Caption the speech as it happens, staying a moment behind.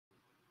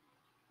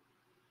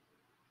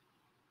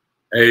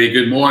Hey,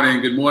 good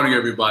morning,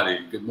 everybody.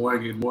 Good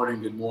morning,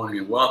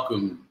 and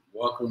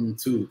welcome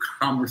to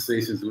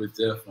Conversations with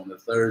Geoff on a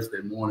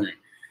Thursday morning,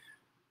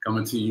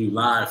 coming to you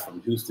live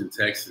from Houston,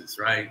 Texas,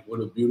 right? What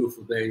a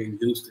beautiful day in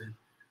Houston.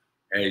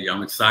 Hey,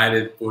 I'm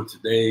excited for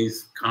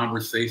today's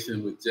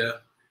conversation with Geoff.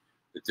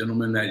 The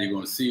gentleman that you're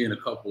going to see in a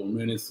couple of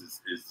minutes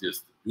is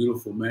just a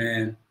beautiful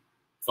man,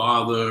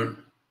 father,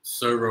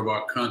 server of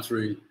our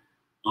country,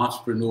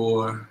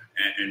 entrepreneur,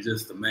 and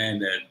just a man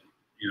that,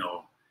 you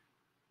know,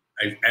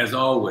 as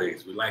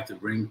always, we like to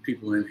bring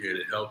people in here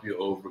to help you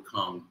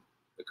overcome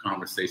the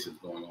conversations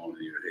going on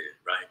in your head,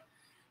 right?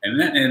 And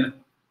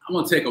I'm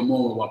going to take a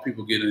moment while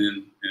people get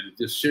in and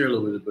just share a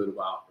little bit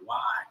about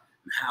why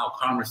and how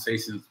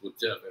Conversations with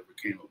Geoff ever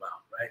came about,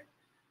 right?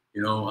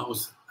 You know, I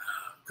was,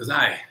 because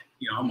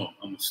I'm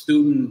a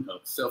student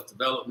of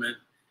self-development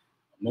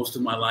most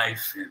of my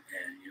life, and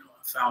you know,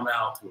 I found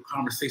out through a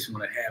conversation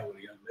that I had with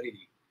a young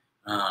lady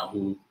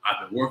who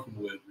I've been working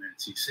with, and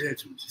she said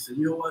to me, she said,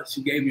 you know what?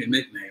 She gave me a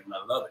nickname, and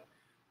I love it.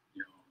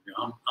 You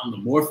know, I'm the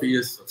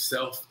Morpheus of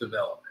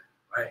self-development,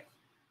 right?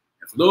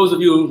 And for those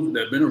of you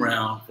that have been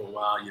around for a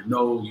while, you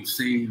know, you've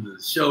seen the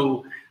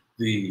show,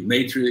 The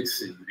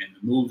Matrix, and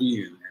the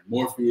movie, and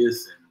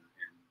Morpheus, and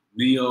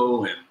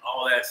Neo, and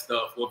all that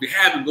stuff. Well, if you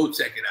haven't, go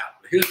check it out.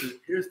 But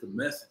here's the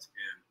message,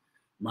 and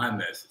my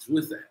message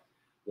with that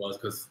was,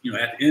 because, you know,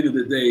 at the end of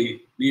the day,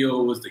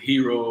 Neo was the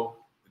hero,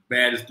 the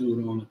baddest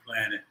dude on the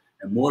planet.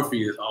 And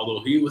Morpheus,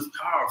 although he was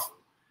powerful,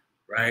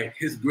 right?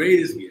 His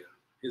greatest gift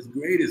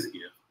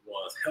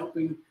was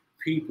helping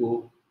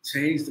people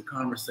change the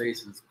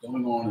conversations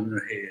going on in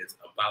their heads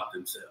about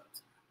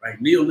themselves,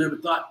 right? Neo never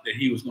thought that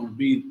he was going to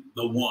be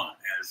the one,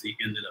 as he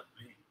ended up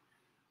being.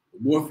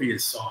 But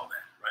Morpheus saw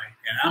that, right?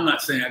 And I'm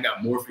not saying I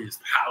got Morpheus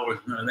powers,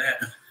 none of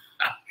that.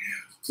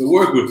 So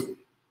work with me,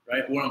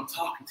 right? What I'm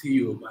talking to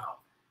you about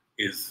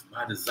is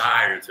my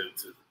desire to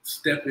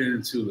step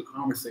into the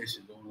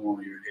conversation going on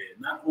in your head.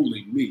 Not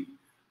only me,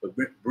 but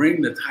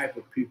bring the type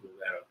of people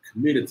that are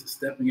committed to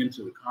stepping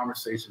into the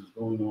conversations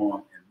going on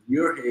in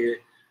your head,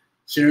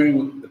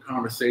 sharing the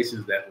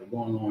conversations that were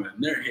going on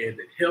in their head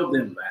that held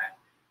them back,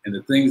 and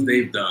the things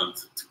they've done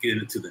to get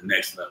into the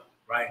next level,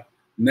 right?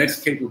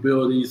 Next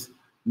capabilities,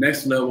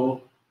 next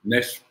level,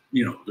 next,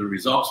 you know, the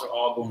results are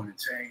all going to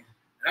change.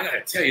 And I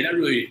got to tell you, that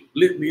really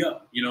lit me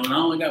up, you know, and I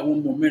only got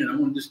one more minute. I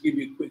want to just give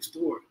you a quick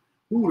story.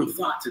 Who would have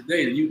thought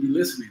today that you'd be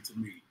listening to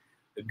me?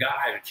 The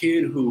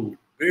kid who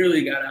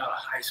barely got out of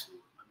high school.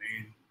 I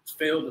mean,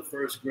 failed the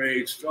first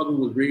grade, struggled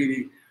with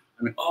reading.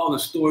 I mean, all the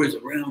stories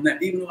around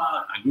that. Even though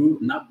I grew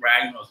up, not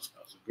bragging, I was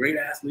a great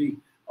athlete,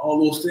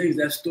 all those things,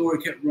 that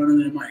story kept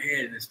running in my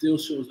head, and it still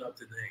shows up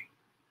today.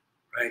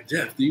 Right,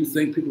 Geoff, do you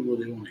think people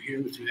really want to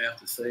hear what you have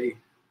to say?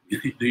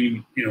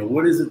 You know,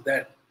 what is it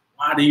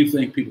why do you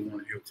think people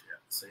want to hear what you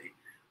have to say?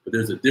 But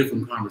there's a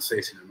different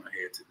conversation in my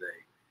head today.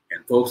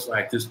 And folks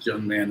like this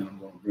young man that I'm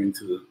going to bring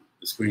to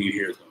the screen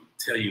here is going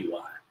to tell you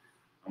why.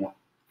 I'm going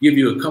to give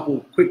you a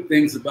couple quick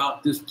things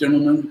about this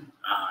gentleman.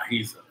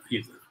 He's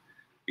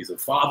a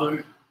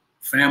father,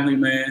 family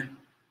man.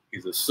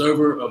 He's a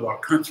server of our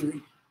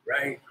country,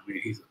 right? I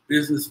mean, he's a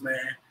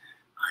businessman.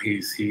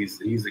 He's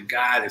a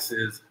guy that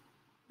says,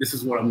 this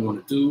is what I'm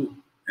going to do,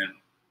 and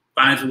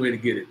finds a way to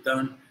get it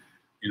done.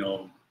 You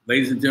know,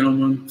 ladies and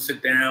gentlemen,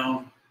 sit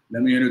down.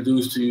 Let me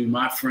introduce to you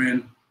my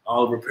friend,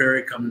 Oliver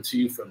Perry, coming to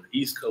you from the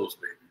East Coast,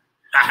 baby.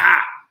 Ha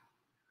ha!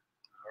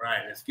 All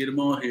right, let's get him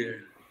on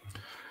here.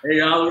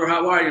 Hey, Oliver,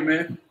 how are you,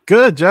 man?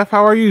 Good, Geoff.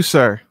 How are you,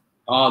 sir?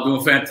 Oh,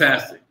 doing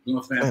fantastic.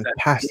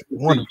 Fantastic.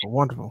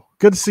 Wonderful.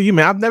 Good to see you,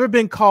 man. I've never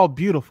been called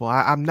beautiful.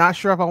 I'm not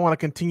sure if I want to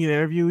continue the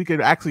interview. We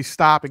could actually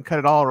stop and cut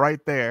it all right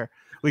there.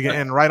 We can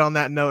end right on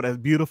that note as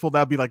beautiful.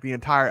 That'd be like the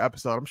entire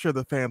episode. I'm sure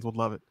the fans would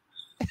love it.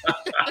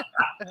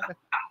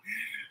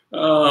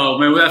 Oh,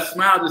 man, well, that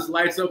smile just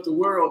lights up the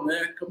world,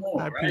 man. Come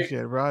on, I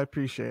appreciate it, bro. I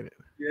appreciate it.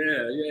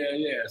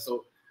 Yeah.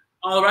 So,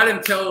 Oliver,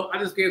 I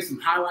just gave some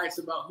highlights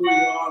about who you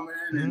are,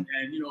 man.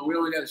 And you know, we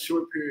only got a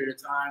short period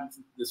of time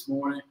this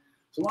morning.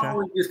 So why don't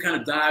we just kind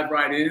of dive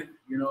right in,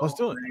 you know? Let's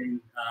do it. And,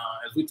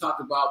 as we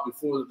talked about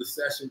before the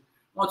session,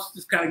 why don't you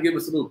just kind of give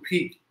us a little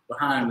peek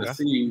behind the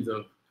scenes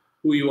of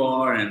who you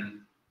are,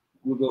 and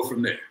we'll go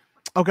from there.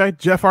 Okay,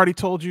 Geoff already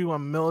told you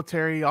I'm a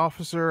military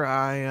officer.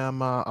 I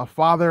am a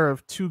father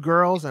of 2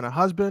 girls and a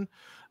husband.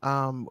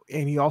 And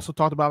he also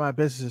talked about my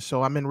businesses.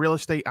 So I'm in real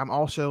estate.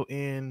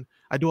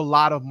 I do a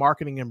lot of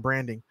marketing and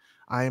branding.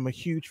 I am a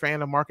huge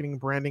fan of marketing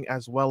and branding,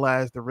 as well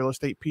as the real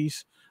estate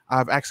piece.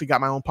 I've actually got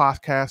my own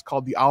podcast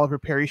called The Oliver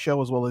Perry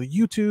Show, as well as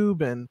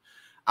YouTube and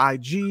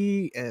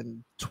IG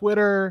and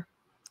Twitter.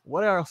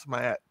 What else am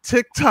I at?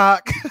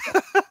 TikTok.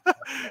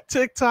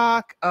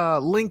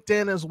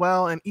 LinkedIn as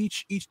well, and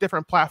each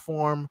different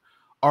platform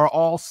are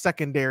all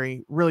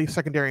secondary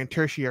and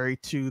tertiary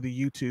to the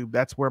YouTube.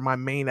 That's where my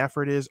main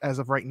effort is as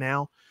of right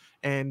now.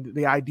 And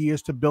the idea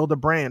is to build a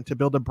brand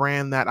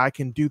that I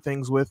can do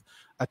things with,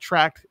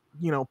 attract,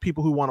 you know,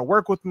 people who want to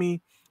work with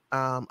me,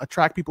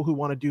 attract people who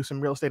want to do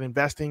some real estate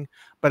investing,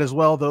 but as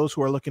well those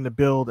who are looking to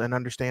build and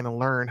understand and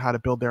learn how to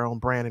build their own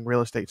brand in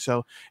real estate.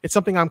 So it's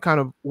something I'm kind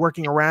of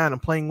working around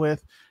and playing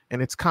with,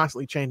 and it's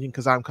constantly changing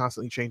because I'm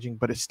constantly changing,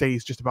 but it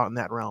stays just about in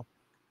that realm.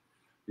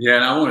 Yeah,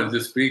 and I want to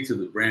just speak to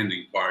the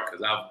branding part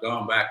because I've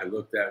gone back and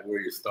looked at where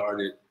you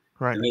started.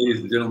 Right. And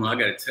ladies and gentlemen, I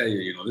got to tell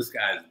you, this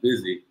guy is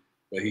busy,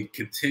 but he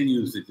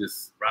continues to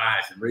just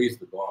rise and raise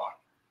the bar.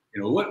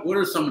 What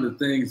are some of the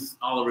things,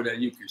 Oliver, that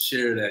you can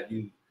share that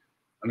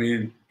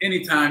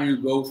anytime you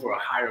go for a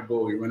higher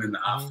goal, you run into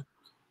obstacles.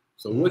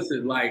 So what's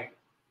it like,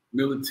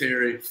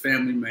 military,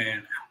 family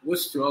man, what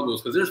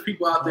struggles? Because there's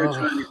people out there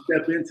trying to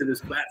step into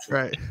this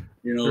platform. Right.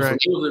 So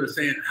those that are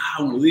saying,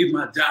 I want to leave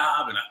my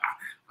job and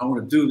I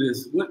want to do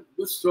this. What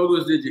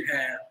struggles did you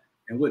have,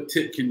 and what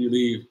tip can you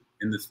leave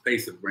in the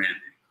space of branding?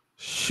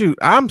 Shoot,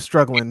 I'm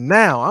struggling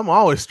now. I'm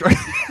always struggling.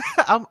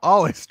 I'm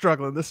always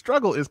struggling. The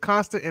struggle is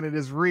constant and it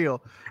is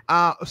real.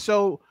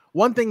 So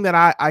one thing that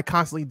I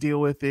constantly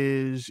deal with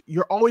is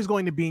you're always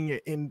going to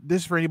be in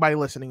this for anybody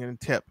listening, and a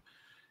tip,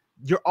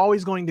 you're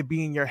always going to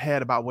be in your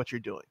head about what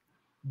you're doing.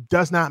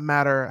 Does not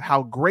matter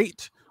how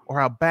great or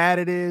how bad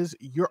it is.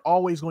 You're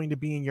always going to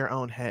be in your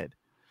own head.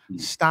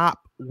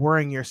 Stop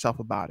worrying yourself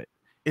about it.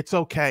 It's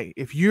okay.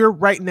 If you're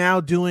right now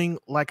doing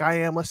like I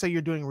am, let's say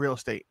you're doing real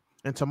estate,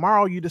 and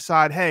tomorrow you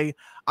decide, hey,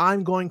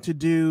 I'm going to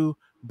do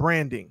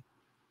branding.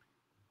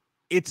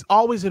 It's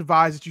always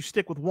advised that you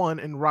stick with one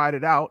and ride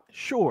it out.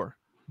 Sure.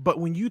 But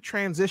when you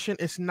transition,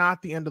 it's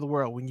not the end of the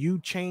world. When you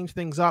change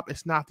things up,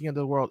 it's not the end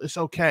of the world. It's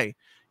okay.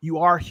 You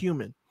are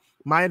human.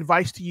 My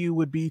advice to you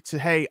would be to,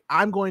 hey,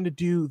 I'm going to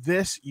do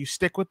this. You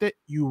stick with it.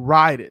 You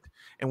ride it.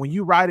 And when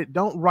you ride it,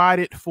 don't ride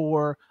it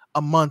for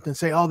a month and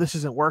say, oh, this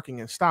isn't working,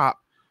 and stop.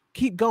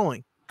 Keep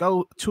going.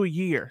 Go to a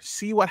year.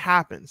 See what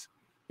happens.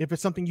 If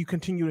it's something you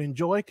continue to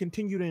enjoy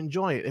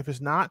it. If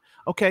it's not,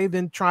 okay,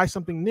 then try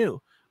something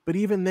new. But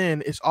even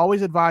then, it's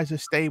always advised to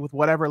stay with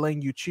whatever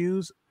lane you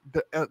choose.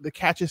 The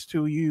catch is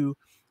to you,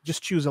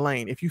 just choose a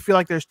lane. If you feel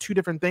like there's two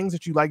different things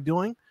that you like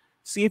doing,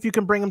 see if you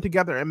can bring them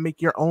together and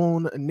make your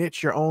own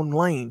niche, your own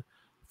lane.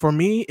 For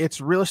me,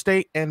 it's real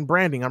estate and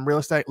branding. I'm real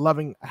estate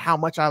loving how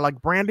much I like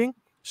branding.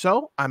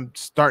 So I'm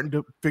starting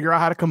to figure out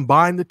how to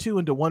combine the two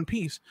into one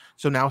piece.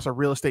 So now it's a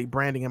real estate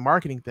branding and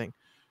marketing thing.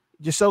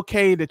 Just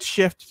okay to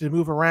shift, to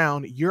move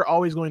around. You're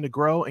always going to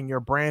grow, and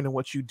your brand and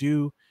what you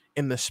do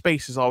in the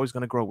space is always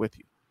going to grow with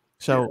you.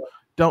 So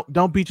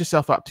don't beat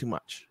yourself up too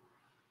much.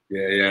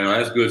 Yeah, no,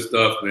 that's good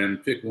stuff, man.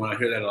 Pick one. I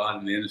hear that a lot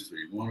in the industry.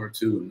 One or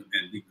two,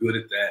 and be good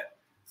at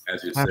that,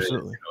 as you say.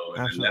 Absolutely.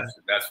 And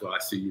that's what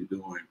I see you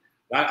doing.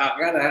 I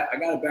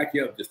gotta back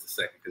you up just a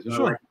second, because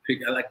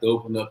I like to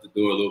open up the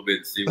door a little bit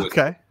and see what's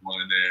going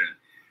on in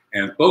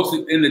there. And folks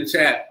in the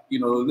chat,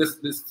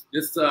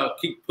 let's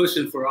keep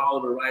pushing for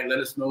Oliver, right? Let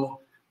us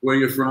know where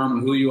you're from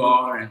and who you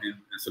are, and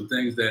some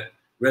things that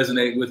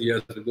resonate with you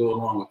as we go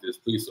along with this,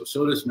 please. So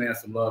show this man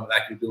some love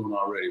like you're doing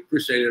already.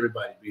 Appreciate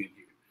everybody being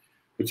here.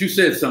 But you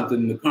said something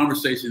in the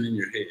conversation in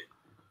your head.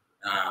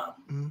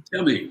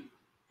 Tell me,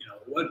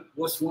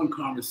 what's one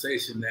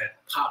conversation that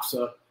pops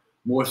up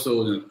more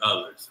so than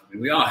others? I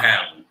mean, we all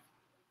have them,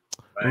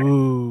 right?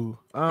 Ooh,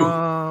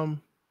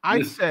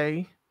 I'd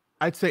say,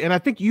 and I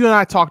think you and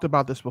I talked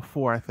about this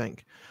before, I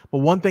think, but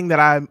one thing that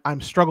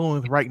I'm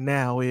struggling with right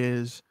now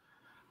is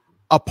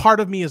a part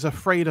of me is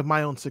afraid of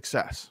my own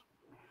success.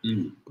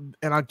 And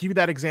I'll give you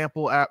that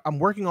example. I'm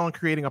working on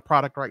creating a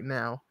product right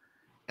now,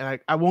 and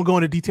I won't go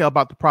into detail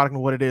about the product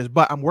and what it is,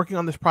 but I'm working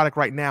on this product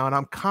right now, and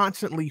I'm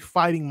constantly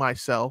fighting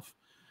myself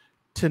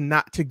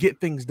to get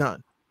things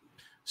done.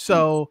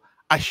 So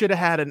I should have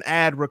had an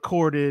ad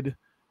recorded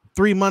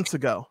 3 months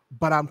ago,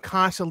 but I'm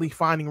constantly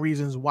finding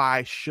reasons why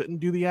I shouldn't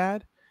do the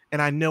ad,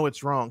 and I know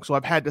it's wrong. So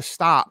I've had to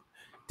stop,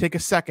 take a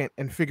second,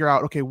 and figure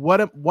out, okay,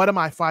 what am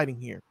I fighting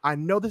here? I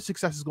know the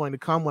success is going to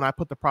come when I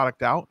put the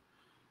product out.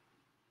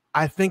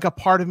 I think a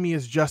part of me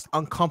is just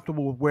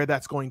uncomfortable with where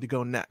that's going to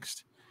go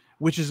next,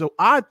 which is an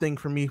odd thing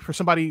for me, for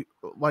somebody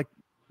like,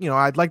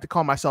 I'd like to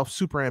call myself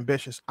super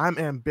ambitious. I'm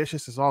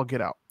ambitious as all get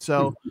out.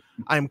 So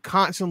I'm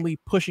constantly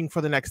pushing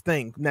for the next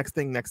thing.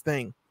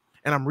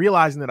 And I'm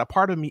realizing that a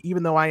part of me,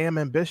 even though I am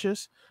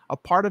ambitious, a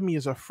part of me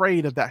is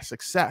afraid of that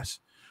success.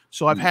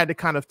 So I've had to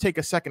kind of take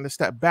a second to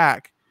step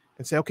back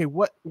and say, okay,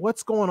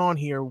 what's going on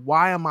here?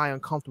 Why am I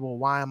uncomfortable?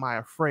 Why am I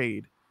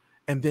afraid?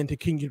 And then to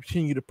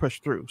continue to push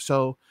through.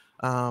 So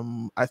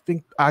I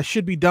think I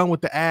should be done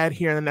with the ad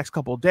here in the next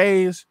couple of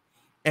days.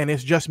 And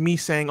it's just me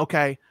saying,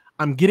 okay,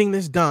 I'm getting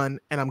this done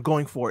and I'm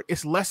going for it.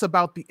 It's less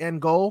about the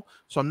end goal.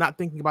 So I'm not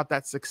thinking about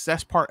that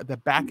success part at the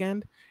back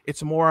end.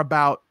 It's more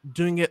about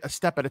doing it a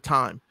step at a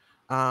time.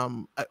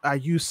 I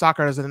use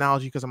soccer as an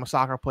analogy because I'm a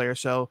soccer player.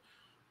 So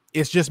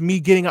it's just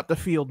me getting up the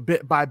field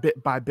bit by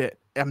bit by bit.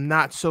 I'm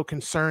not so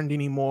concerned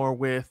anymore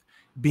with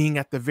being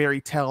at the very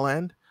tail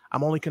end.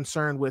 I'm only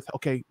concerned with,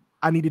 okay,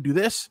 I need to do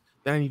this.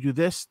 Then I need to do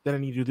this. Then I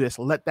need to do this.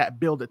 Let that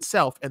build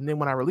itself. And then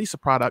when I release a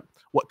product,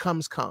 what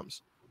comes.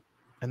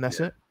 And that's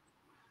it.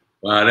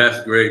 Wow,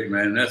 that's great,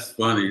 man. That's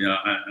funny.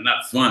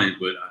 Not funny,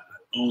 but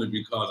only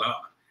because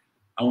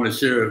I want to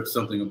share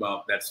something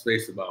about that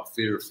space about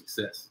fear of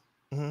success.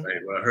 Right?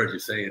 What I heard you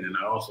saying, and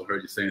I also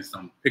heard you saying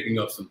picking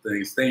up some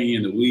things, staying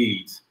in the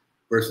weeds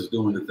versus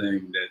doing the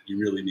thing that you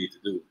really need to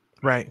do.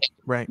 Right.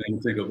 Then you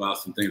think about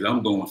some things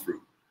I'm going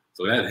through.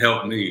 So that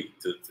helped me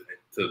to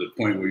the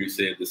point where you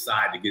said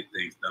decide to get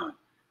things done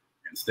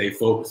and stay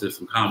focused. There's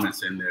some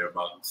comments in there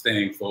about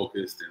staying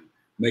focused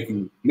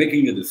and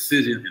making a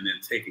decision and then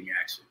taking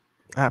action.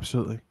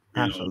 Absolutely.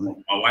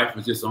 Absolutely. My wife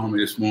was just on me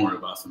this morning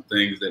about some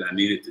things that I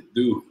needed to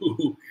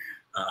do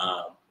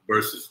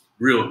versus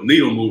real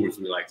needle movers,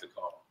 we like to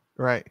call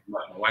them. Right. My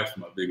wife's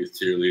my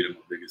biggest cheerleader,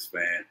 my biggest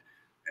fan,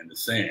 and the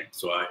same.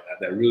 So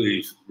that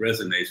really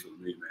resonates with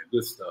me, man.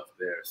 Good stuff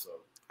there. So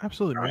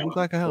absolutely, man. I'm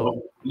glad I help.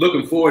 So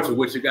looking forward to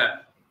what you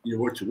got,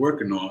 what you're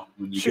working on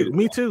when you Shoot, get it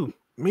me done. too.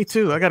 Me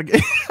too. I gotta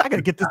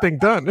get this thing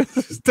done.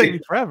 This take me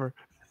forever.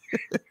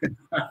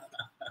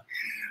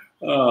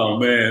 Oh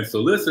man. So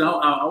listen,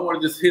 I want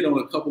to just hit on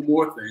a couple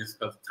more things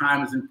because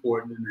time is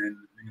important, and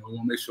we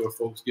want to make sure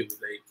folks get what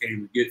they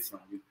came to get from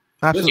you.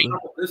 Absolutely.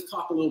 Let's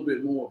talk a little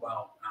bit more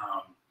about,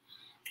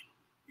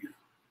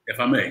 if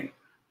I may,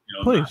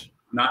 please.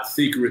 Not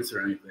secrets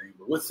or anything,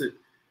 but what's it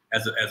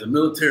as a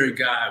military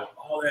guy with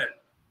all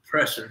that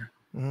pressure,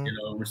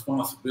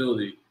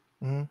 responsibility?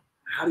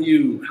 How do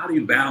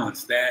you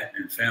balance that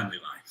and family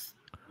life?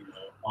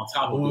 On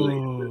top of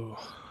doing it.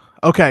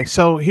 Okay,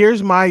 so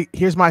here's my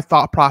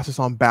thought process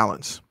on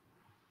balance.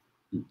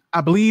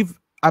 I believe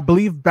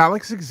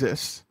balance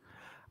exists.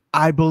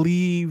 I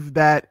believe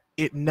that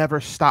it never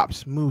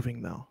stops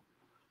moving though.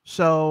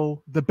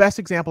 So the best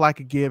example I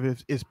could give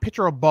is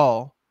picture a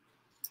ball,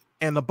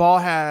 and the ball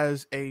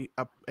has a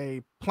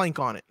plank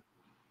on it,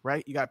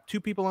 right? You got two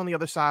people on the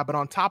other side, but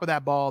on top of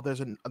that ball,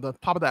 the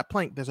top of that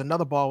plank, there's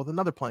another ball with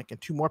another plank and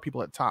two more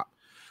people at the top.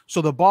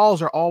 So the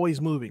balls are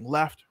always moving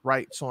left,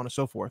 right, so on and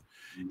so forth.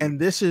 And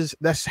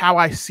that's how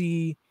I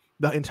see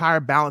the entire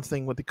balance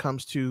thing when it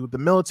comes to the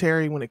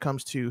military, when it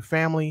comes to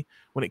family,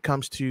 when it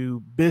comes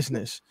to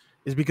business,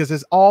 is because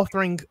as all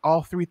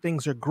three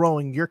things are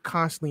growing, you're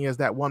constantly as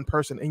that one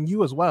person, and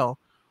you as well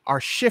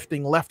are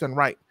shifting left and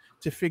right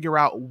to figure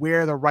out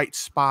where the right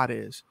spot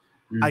is.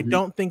 I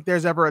don't think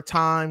there's ever a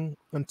time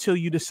until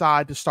you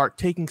decide to start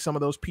taking some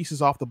of those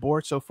pieces off the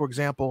board. So for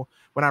example,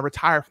 when I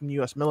retire from the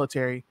U.S.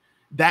 military,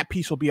 that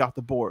piece will be off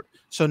the board.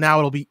 So now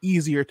it'll be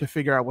easier to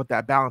figure out what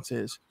that balance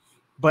is.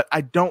 But I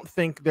don't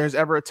think there's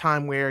ever a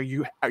time where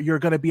you're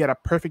going to be at a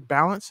perfect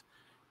balance,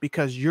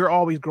 because you're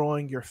always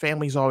growing, your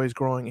family's always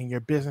growing, and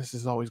your business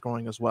is always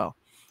growing as well.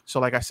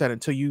 So like I said,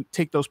 until you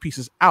take those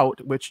pieces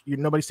out, which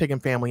nobody's taking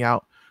family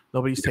out,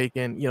 nobody's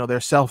taking, their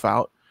self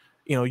out,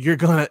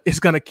 it's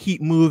going to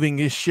keep moving,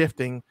 is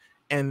shifting.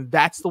 And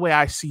that's the way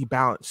I see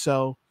balance.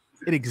 So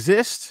it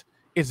exists.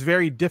 It's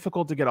very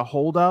difficult to get a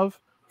hold of.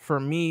 For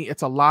me,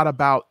 it's a lot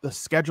about the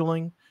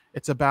scheduling.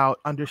 It's about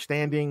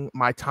understanding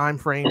my time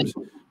frames.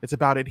 It's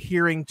about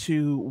adhering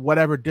to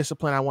whatever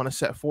discipline I want to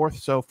set forth.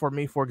 So for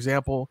me, for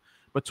example,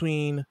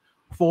 between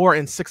 4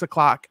 and 6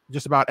 o'clock,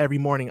 just about every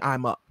morning,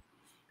 I'm up.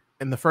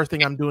 And the first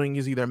thing I'm doing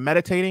is either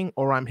meditating,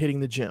 or I'm hitting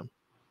the gym,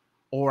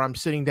 or I'm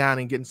sitting down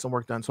and getting some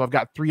work done. So I've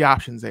got 3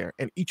 options there,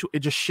 and it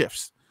just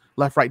shifts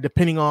left, right,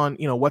 depending on,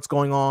 what's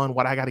going on,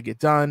 what I got to get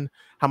done,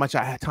 how much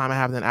time I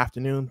have in the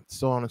afternoon,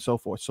 so on and so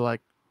forth. So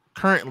like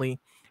currently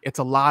it's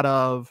a lot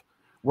of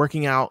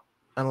working out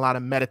and a lot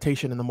of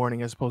meditation in the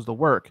morning as opposed to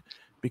work,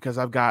 because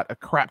I've got a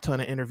crap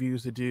ton of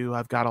interviews to do.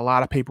 I've got a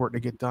lot of paperwork to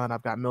get done.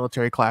 I've got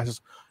military classes,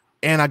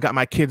 and I got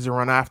my kids to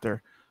run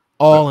after,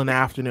 all in the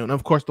afternoon. And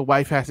of course, the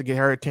wife has to get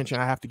her attention.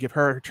 I have to give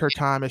her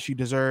time as she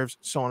deserves,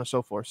 so on and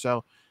so forth.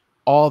 So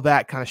all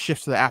that kind of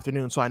shifts to the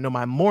afternoon. So I know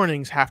my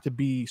mornings have to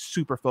be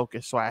super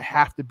focused. So I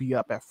have to be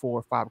up at 4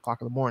 or 5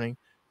 o'clock in the morning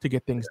to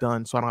get things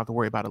done, so I don't have to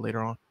worry about it later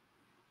on.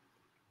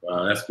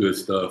 Wow, that's good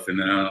stuff.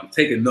 And I'm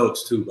taking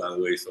notes too, by the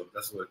way. So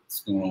that's what's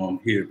going on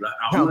here. But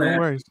no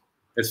worries.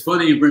 It's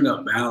funny you bring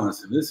up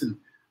balance. And listen,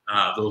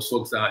 those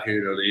folks out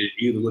here that are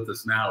either with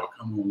us now or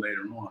come on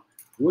later on.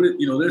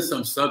 There's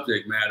some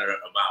subject matter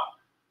about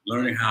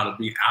learning how to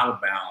be out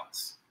of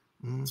balance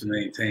to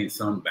maintain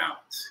some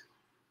balance.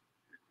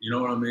 You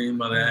know what I mean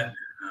by that?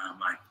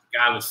 Like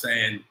God was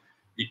saying,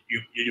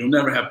 you'll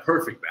never have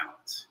perfect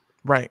balance.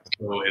 Right.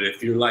 So, and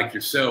if you're like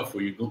yourself,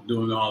 where you're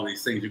doing all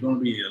these things, you're going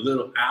to be a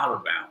little out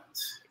of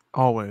balance.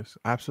 Always.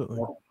 Absolutely.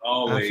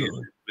 Always.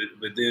 Absolutely.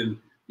 But then,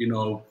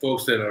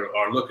 folks that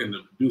are looking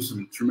to do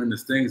some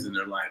tremendous things in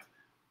their life,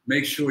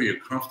 make sure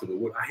you're comfortable.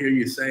 What I hear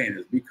you saying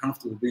is be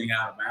comfortable being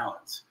out of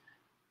balance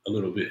a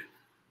little bit.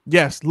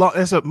 Yes,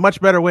 it's a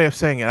much better way of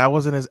saying it. I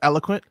wasn't as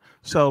eloquent.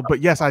 So, but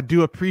yes, I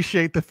do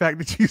appreciate the fact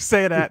that you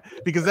say that,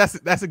 because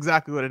that's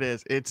exactly what it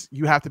is.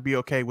 You have to be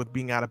okay with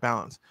being out of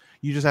balance.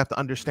 You just have to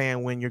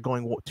understand when you're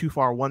going too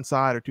far one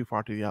side or too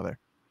far to the other.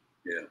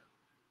 Yeah.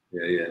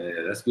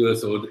 That's good.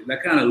 So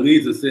that kind of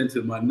leads us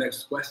into my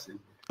next question.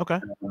 Okay.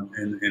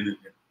 And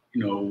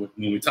when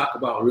we talk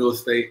about real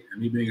estate,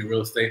 and me being in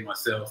real estate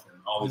myself and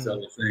all these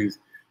other things,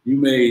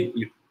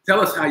 you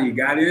tell us how you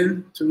got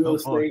into real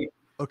estate.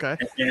 Okay.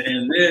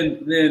 And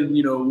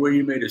then where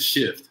you made a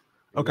shift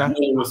Okay. I know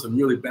there was some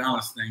really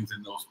balanced things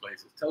in those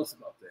places. Tell us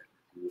about that.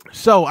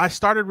 So I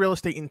started real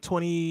estate in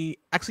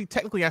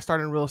technically I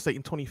started in real estate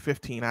in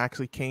 2015. I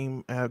actually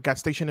got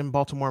stationed in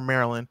Baltimore,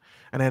 Maryland,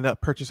 and ended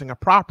up purchasing a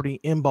property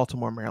in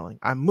Baltimore, Maryland.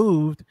 I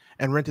moved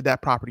and rented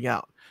that property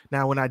out.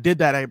 Now, when I did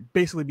that, I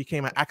basically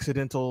became an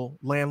accidental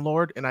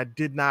landlord, and I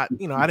did not,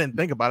 I didn't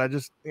think about it. I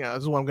just, this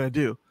is what I'm going to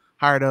do.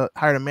 Hired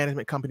a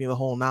management company, the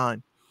whole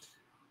nine.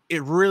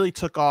 It really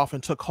took off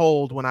and took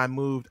hold when I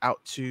moved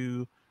out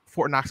to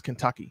Fort Knox,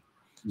 Kentucky.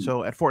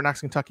 So at Fort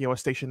Knox, Kentucky, I was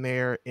stationed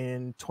there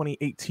in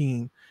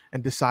 2018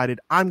 and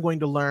decided I'm going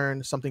to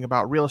learn something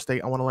about real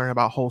estate. I want to learn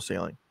about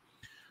wholesaling.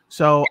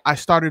 So I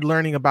started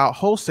learning about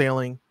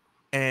wholesaling,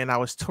 and I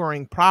was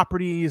touring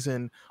properties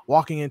and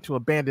walking into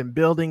abandoned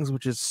buildings,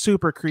 which is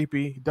super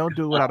creepy. Don't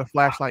do it without a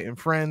flashlight and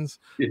friends.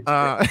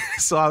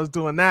 So I was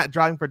doing that,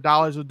 driving for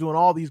dollars, was doing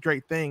all these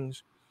great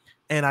things.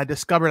 And I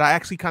discovered I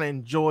actually kind of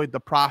enjoyed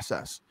the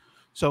process.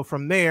 So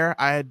from there,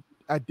 I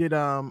ended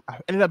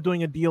up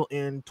doing a deal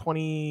in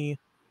 2019.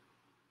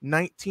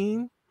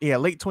 Yeah,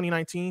 late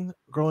 2019,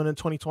 growing in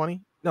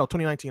 2020. No,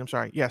 2019. I'm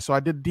sorry. Yeah, so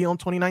I did a deal in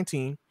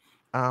 2019.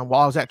 While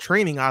I was at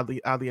training, oddly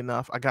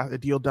enough, I got a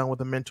deal done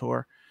with a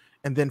mentor,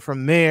 and then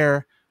from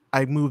there,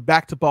 I moved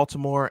back to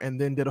Baltimore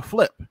and then did a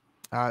flip.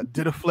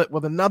 Did a flip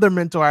with another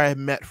mentor I had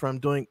met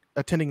from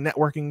attending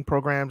networking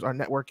programs or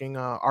networking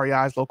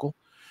REIs local,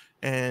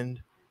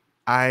 and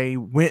I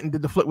went and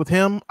did the flip with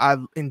him. I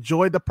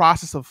enjoyed the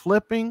process of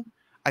flipping.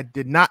 I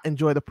did not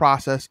enjoy the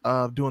process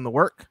of doing the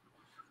work.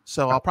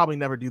 So I'll probably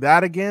never do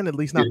that again, at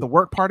least not the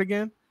work part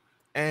again.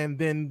 And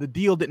then the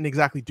deal didn't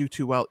exactly do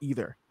too well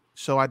either.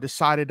 So I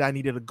decided I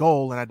needed a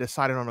goal, and I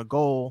decided on a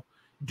goal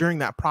during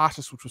that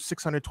process, which was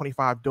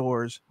 625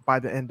 doors by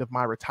the end of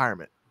my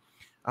retirement,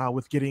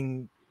 with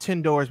getting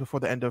 10 doors before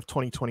the end of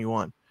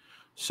 2021.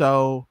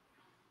 So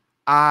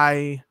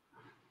I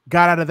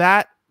got out of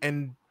that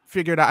and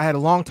figured out, I had a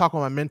long talk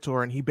with my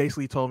mentor, and he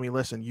basically told me,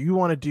 listen, you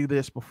want to do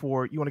this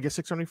before you want to get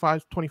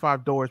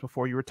 625 doors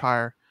before you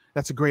retire.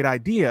 That's a great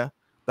idea.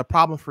 The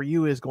problem for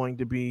you is going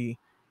to be,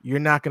 you're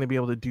not going to be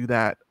able to do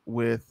that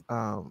with,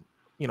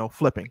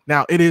 flipping.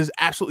 Now, it is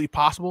absolutely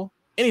possible.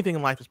 Anything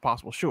in life is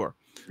possible, sure.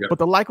 Yep. But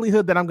the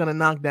likelihood that I'm going to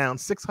knock down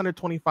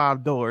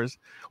 625 doors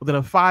within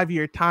a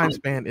 5-year time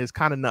span is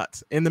kind of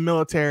nuts. In the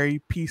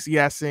military,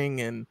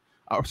 PCSing and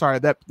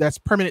that's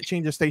permanent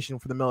change of station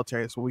for the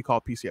military. That's what we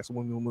call PCS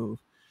when we move.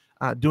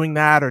 Doing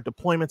that or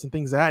deployments and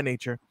things of that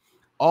nature,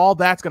 all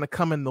that's going to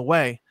come in the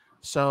way.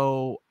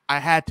 So I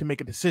had to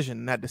make a decision.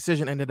 And that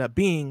decision ended up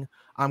being,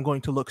 I'm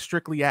going to look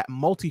strictly at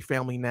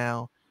multifamily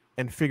now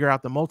and figure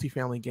out the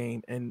multifamily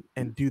game and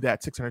do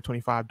that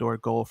 625 door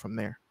goal from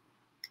there.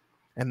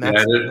 And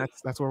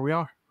that's where we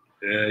are.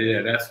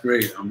 Yeah, that's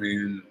great. I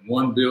mean,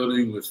 one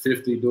building with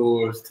 50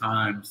 doors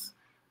times,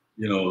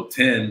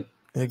 10.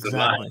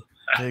 Exactly.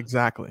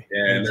 Exactly.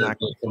 Yeah,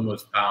 exactly. There's so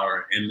much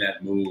power in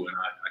that move, and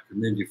I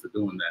commend you for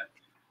doing that.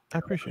 I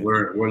appreciate it.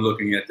 We're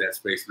looking at that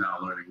space now,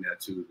 learning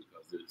that too,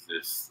 because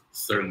there's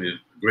certainly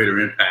a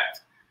greter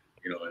impact,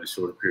 in a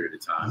shorter period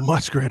of time.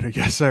 Much greater,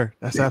 yes, sir.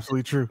 That's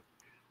absolutely true.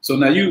 So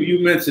now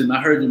you mentioned,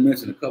 I heard you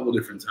mention a couple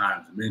different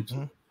times, mentor.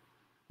 Mm-hmm.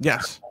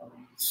 Yes.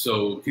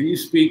 So can you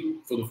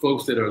speak for the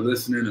folks that are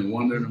listening and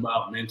wondering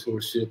about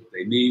mentorship? If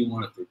they need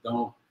one, if they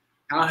don't,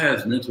 how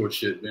has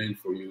mentorship been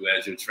for you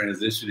as you're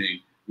transitioning?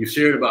 You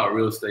shared about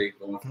real estate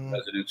going from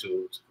residential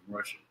to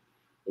commercial.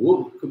 But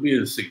what could be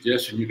a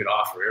suggestion you could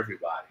offer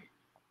everybody,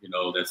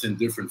 that's in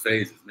different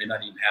phases, may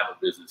not even have a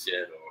business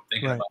yet, or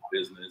thinking about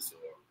business,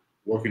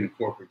 or working a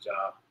corporate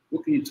job?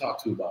 What can you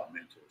talk to about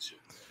mentorship?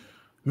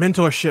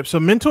 Mentorship. So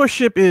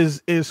mentorship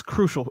is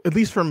crucial, at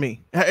least for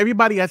me.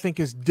 Everybody I think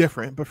is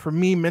different, but for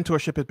me,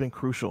 mentorship has been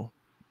crucial.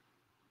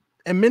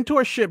 And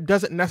mentorship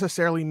doesn't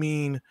necessarily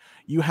mean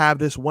you have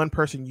this one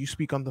person you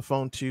speak on the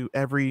phone to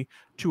every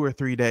 2 or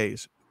 3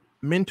 days.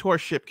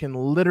 Mentorship can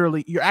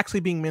literally, you're actually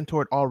being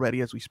mentored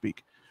already as we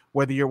speak.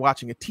 Whether you're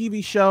watching a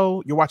TV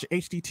show, you're watching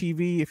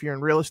HDTV, if you're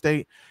in real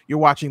estate, you're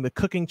watching the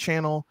cooking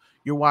channel,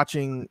 you're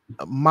watching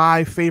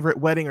My Favorite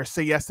Wedding or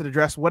Say Yes to the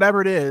Dress,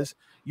 whatever it is,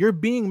 you're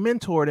being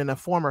mentored in a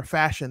form or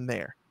fashion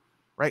there,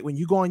 right? When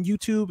you go on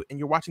YouTube and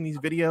you're watching these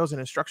videos and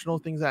instructional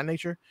things of that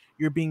nature,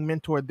 you're being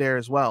mentored there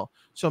as well.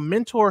 So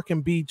mentor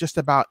can be just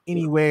about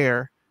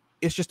anywhere.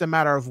 It's just a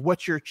matter of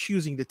what you're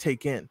choosing to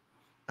take in.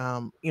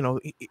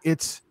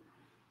 It's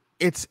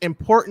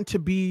important to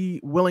be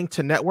willing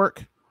to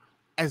network,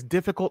 as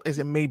difficult as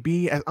it may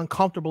be, as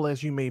uncomfortable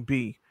as you may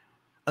be.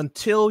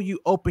 Until you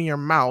open your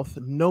mouth,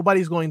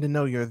 nobody's going to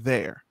know you're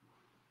there,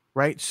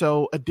 right?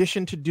 So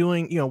addition to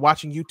doing,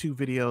 watching YouTube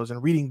videos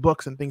and reading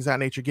books and things of that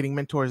nature, getting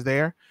mentors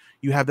there,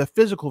 you have the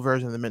physical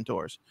version of the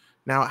mentors.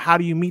 Now, how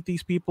do you meet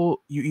these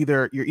people?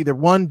 You're either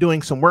one,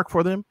 doing some work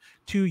for them,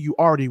 two, you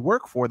already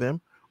work for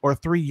them, or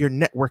three, you're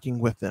networking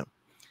with them.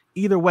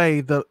 Either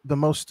way, the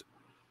most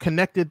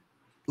connected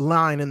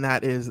line in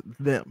that is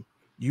them.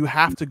 You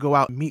have to go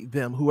out and meet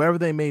them, whoever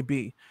they may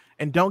be.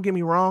 And don't get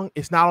me wrong,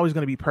 it's not always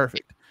going to be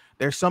perfect.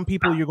 There's some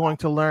people you're going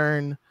to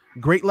learn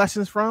great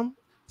lessons from.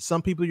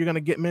 Some people you're going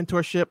to get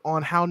mentorship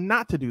on how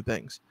not to do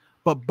things.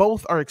 but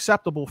both are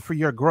acceptable for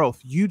your growth.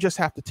 You just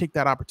have to take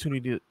that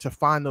opportunity to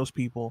find those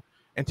people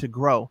and to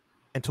grow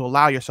and to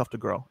allow yourself to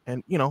grow.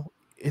 And, you know,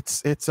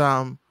 it's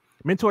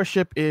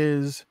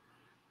mentorship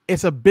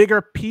it's a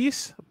bigger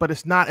piece, but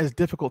it's not as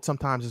difficult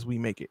sometimes as we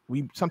make it.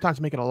 We sometimes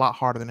make it a lot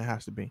harder than it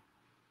has to be.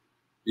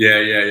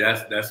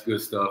 Yeah, that's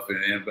good stuff.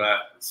 And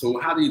so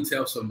how do you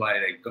tell somebody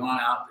they've gone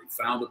out, they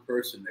found a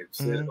person, they've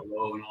said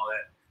hello and all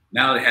that?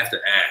 Now they have to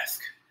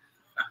ask.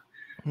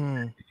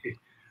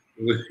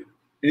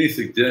 Any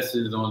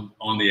suggestions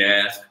on the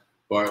ask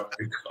part?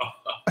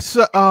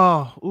 So,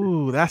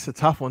 that's a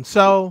tough one.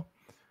 So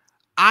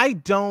I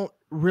don't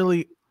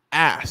really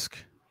ask.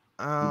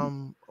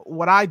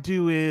 What I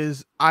do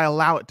is I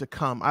allow it to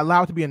come. I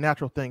allow it to be a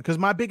natural thing. Because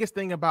my biggest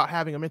thing about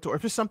having a mentor,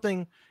 if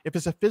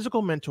it's a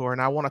physical mentor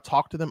and I want to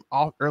talk to them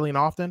early and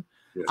often,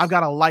 yes, I've got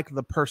to like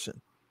the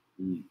person.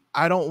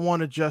 I don't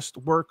want to just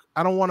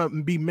I don't want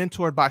to be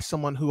mentored by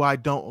someone who I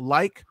don't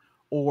like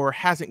or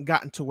hasn't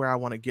gotten to where I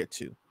want to get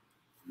to.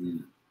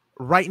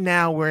 Right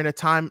now, we're in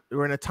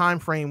a time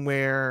frame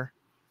where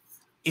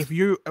if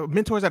your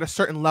mentors at a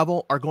certain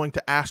level are going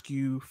to ask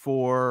you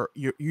for,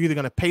 you're either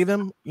going to pay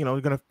them, you know,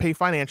 you're going to pay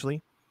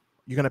financially,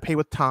 you're going to pay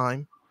with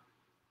time,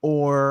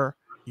 or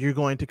you're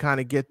going to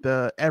kind of get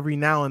the every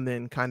now and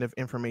then kind of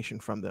information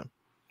from them.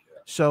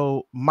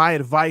 So my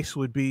advice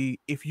would be,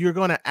 if you're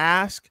going to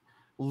ask,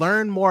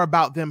 learn more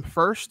about them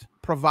first,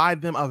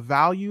 provide them a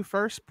value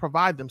first,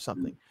 provide them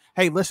something.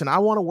 Hey, listen, I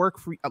want to work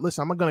for you.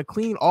 Listen, I'm going to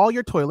clean all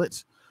your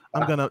toilets.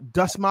 I'm going to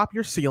dust mop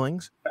your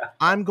ceilings.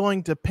 I'm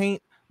going to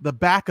paint the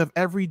back of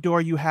every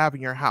door you have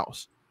in your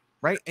house,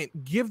 right? And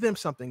give them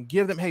something.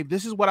 Give them, hey,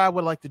 this is what I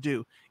would like to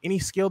do. Any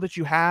skill that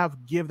you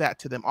have, give that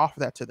to them, offer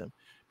that to them.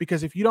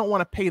 Because if you don't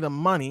want to pay them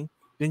money,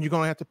 then you're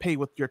going to have to pay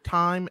with your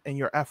time and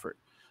your effort.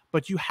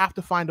 But you have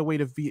to find a way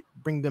to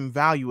bring them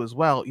value as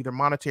well, either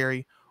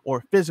monetary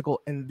or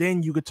physical, and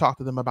then you could talk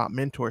to them about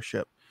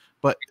mentorship.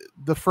 But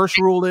the first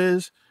rule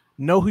is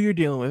know who you're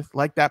dealing with,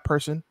 like that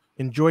person,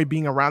 enjoy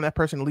being around that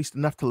person at least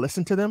enough to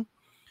listen to them.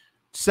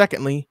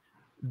 Secondly,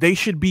 they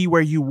should be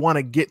where you want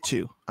to get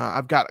to.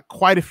 I've got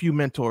quite a few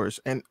mentors,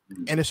 and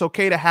it's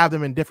okay to have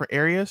them in different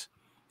areas.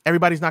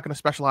 Everybody's not going to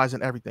specialize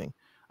in everything.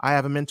 I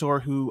have a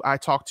mentor who I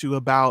talk to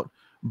about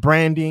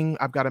branding.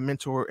 I've got a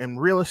mentor in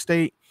real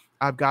estate.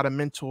 I've got a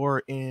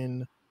mentor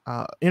in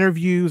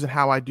interviews and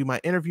how I do my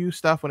interview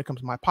stuff when it comes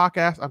to my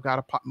podcast. I've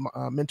got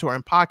a mentor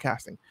in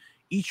podcasting.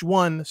 Each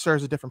one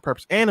serves a different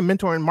purpose, and a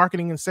mentor in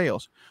marketing and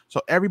sales.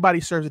 So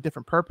everybody serves a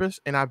different purpose,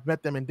 and I've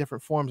met them in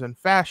different forms and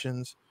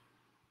fashions.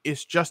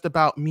 It's just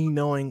about me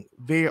knowing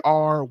they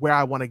are where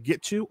I want to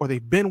get to, or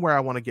they've been where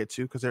I want to get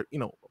to because they're, you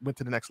know, went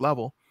to the next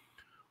level.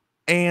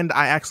 And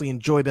I actually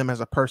enjoy them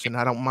as a person.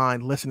 I don't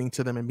mind listening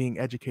to them and being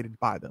educated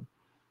by them.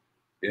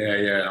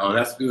 Yeah. Oh,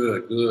 that's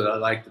good. Good. I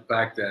like the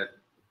fact that,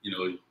 you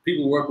know,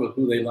 people work with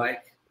who they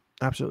like.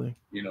 Absolutely.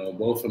 You know,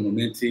 both from a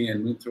mentee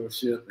and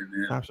mentorship, and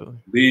then absolutely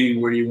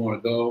being where you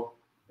want to go,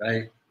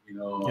 right? You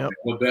know,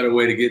 what better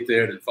way to get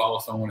there than follow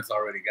someone that's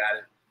already got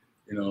it?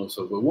 You know,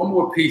 so, but one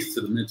more piece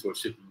to the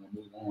mentorship and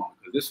we'll move on.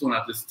 Because this one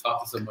I just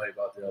talked to somebody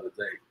about the other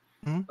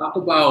day. Talk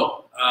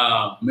about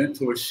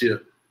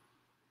mentorship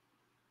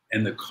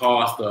and the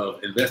cost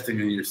of investing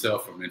in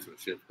yourself for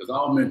mentorship. Because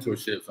all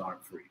mentorships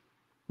aren't free.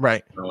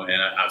 Right. You know,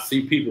 and I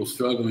see people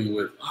struggling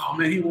with, oh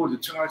man, he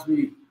wanted to charge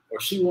me, or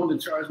she wanted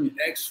to charge me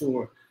X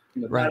for,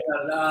 you know, right.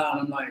 And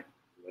I'm like,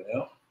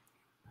 well.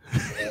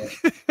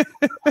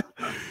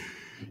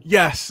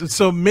 Yes.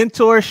 So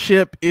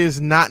mentorship is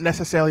not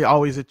necessarily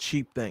always a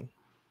cheap thing.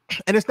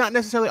 And it's not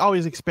necessarily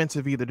always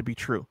expensive either, to be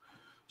true.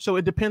 So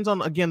it depends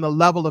on, again, the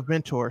level of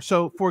mentor.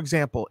 So for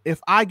example, if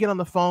I get on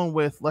the phone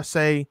with, let's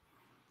say,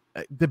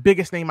 the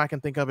biggest name I can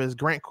think of is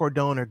Grant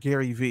Cardone or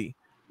Gary V.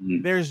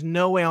 There's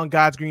no way on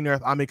God's green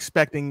earth I'm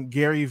expecting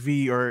Gary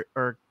V or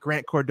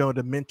Grant Cardone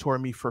to mentor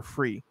me for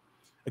free.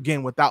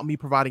 Again, without me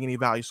providing any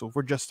value. So if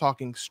we're just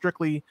talking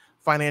strictly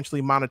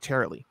financially,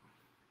 monetarily.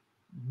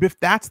 If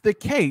that's the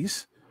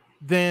case,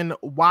 then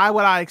why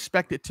would I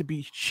expect it to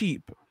be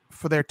cheap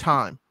for their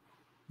time?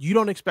 You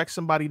don't expect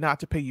somebody not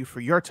to pay you for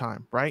your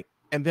time, right?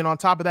 And then on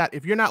top of that,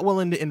 if you're not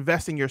willing to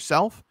invest in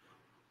yourself,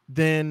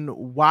 then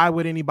why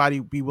would anybody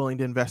be willing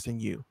to invest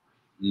in you?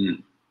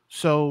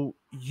 So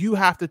you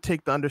have to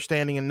take the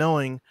understanding and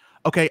knowing,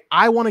 okay,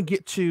 I want to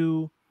get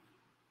to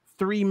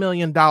 $3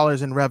 million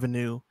in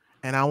revenue,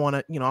 and I want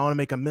to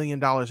make $1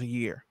 million a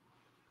year.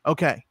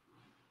 Okay.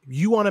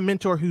 You want a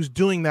mentor who's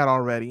doing that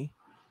already.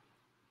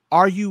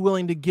 Are you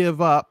willing to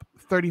give up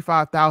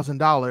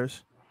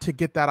 $35,000 to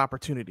get that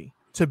opportunity,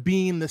 to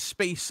be in the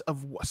space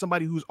of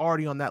somebody who's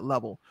already on that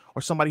level,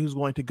 or somebody who's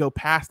going to go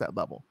past that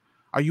level?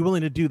 Are you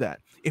willing to do that?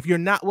 If you're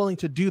not willing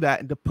to do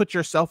that and to put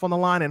yourself on the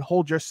line and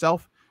hold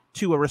yourself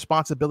to a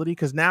responsibility,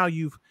 because now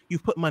you've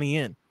put money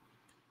in.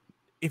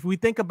 If we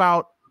think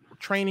about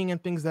training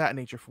and things of that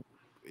nature,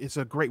 it's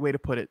a great way to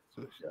put it.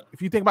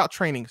 If you think about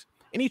trainings,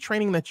 any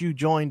training that you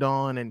joined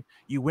on and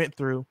you went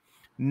through,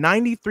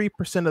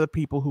 93% of the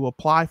people who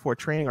apply for a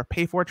training or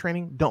pay for a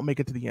training don't make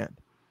it to the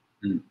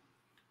end.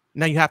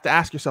 Now you have to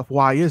ask yourself,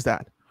 why is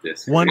that?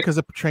 One, because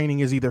the training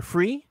is either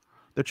free,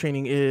 the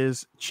training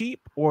is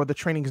cheap, or the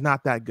training's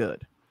not that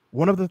good.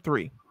 One of the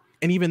three.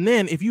 And even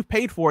then, if you've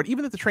paid for it,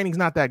 even if the training's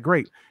not that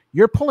great,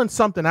 you're pulling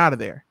something out of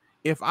there.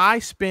 If I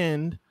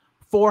spend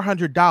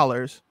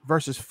 $400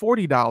 versus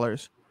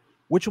 $40,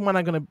 which one am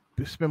I going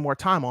to spend more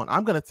time on?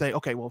 I'm going to say,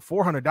 okay, well,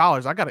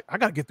 $400, I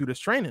got to get through this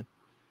training.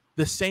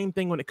 The same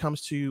thing when it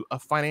comes to a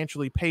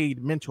financially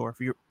paid mentor,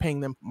 if you're paying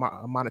them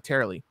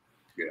monetarily.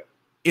 Yeah.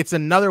 It's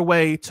another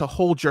way to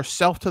hold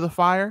yourself to the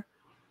fire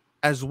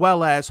as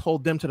well as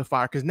hold them to the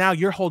fire, because now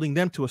you're holding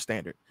them to a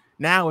standard.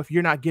 Now, if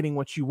you're not getting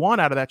what you want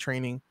out of that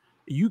training,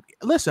 you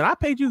listen, I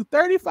paid you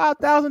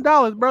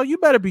 $35,000, bro. You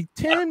better be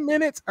 10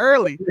 minutes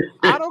early.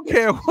 I don't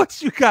care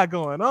what you got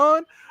going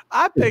on.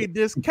 I paid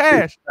this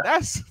cash.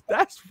 That's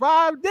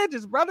 5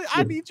 digits, brother.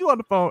 I need you on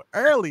the phone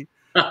early.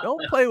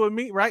 Don't play with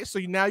me, right? So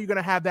now you're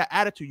gonna have that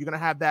attitude. You're gonna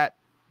have that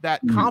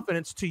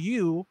confidence to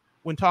you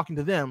when talking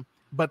to them.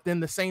 But then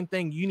the same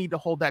thing, you need to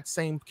hold that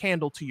same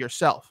candle to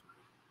yourself.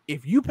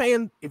 If you're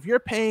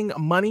paying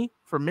money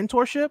for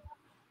mentorship,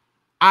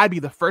 I'd be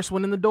the first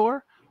one in the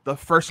door, the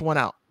first one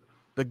out.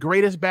 The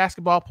greatest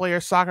basketball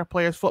players, soccer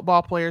players,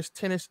 football players,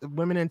 tennis,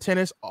 women in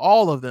tennis,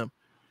 all of them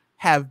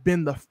have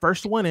been the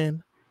first one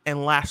in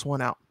and last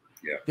one out.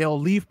 Yeah. They'll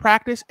leave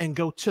practice and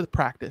go to the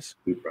practice.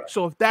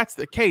 So if that's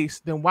the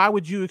case, then why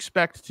would you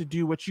expect to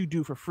do what you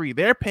do for free?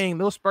 They're paying,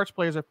 those sports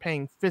players are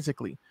paying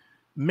physically,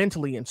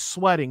 mentally, and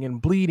sweating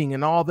and bleeding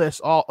and all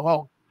this,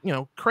 all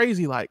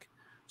crazy like.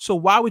 So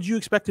why would you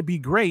expect to be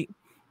great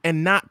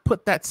and not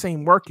put that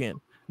same work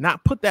in,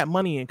 not put that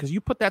money in? Because you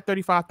put that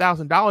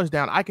 $35,000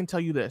 down. I can tell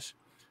you this.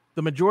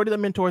 The majority of the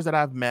mentors that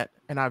I've met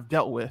and I've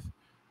dealt with,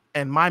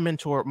 and my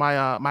mentor,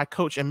 my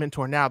coach and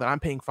mentor now that I'm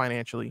paying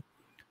financially,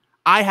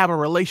 I have a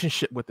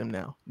relationship with him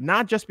now.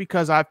 Not just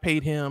because I've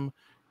paid him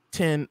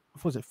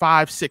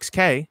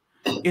 6K.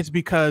 It's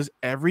because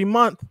every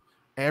month,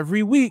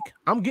 every week,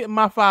 I'm getting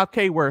my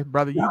 5K worth,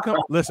 brother. You come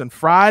listen,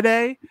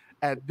 Friday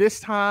at this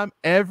time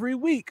every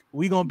week,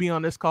 we gonna be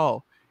on this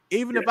call.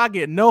 Even if I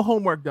get no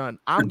homework done,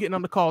 I'm getting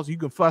on the calls. You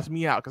can fuss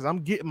me out because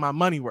I'm getting my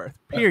money worth,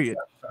 period.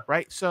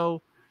 Right?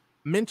 So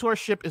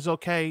mentorship is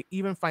okay,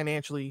 even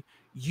financially.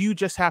 You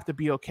just have to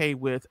be okay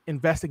with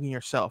investing in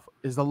yourself,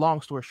 is the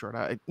long story short.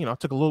 It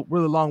took a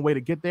really long way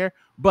to get there,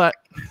 but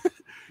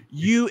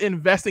you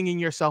investing in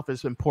yourself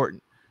is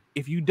important.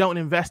 If you don't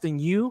invest in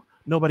you,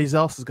 nobody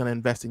else is going to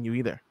invest in you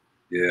either.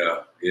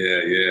 Yeah.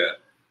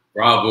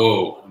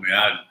 Bravo. I mean,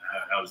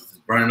 I was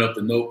just burning up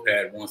the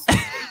notepad once.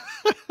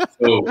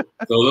 So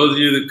those of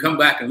you that come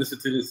back and listen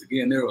to this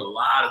again, there were a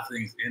lot of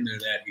things in there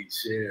that he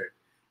shared.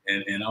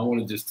 And I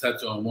want to just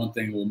touch on one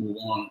thing. We'll move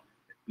on.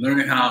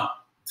 Learning how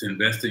to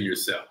invest in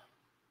yourself,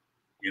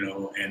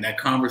 and that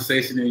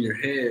conversation in your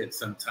head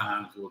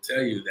sometimes will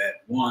tell you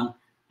that, one,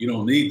 you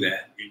don't need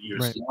that, you're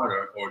right.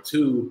 Smarter, or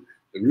two,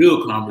 the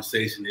real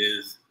conversation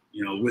is,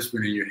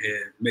 whispering in your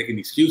head, making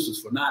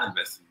excuses for not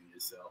investing in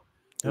yourself.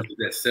 Yep.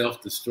 That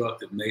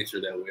self-destructive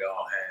nature that we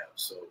all have.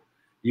 So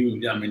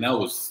that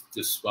was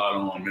just spot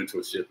on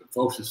mentorship. And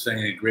folks are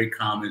saying great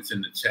comments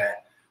in the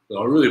chat. So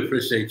I really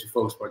appreciate you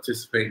folks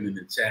participating in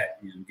the chat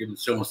and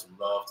showing some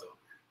love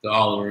to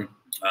Oliver.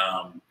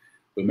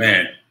 But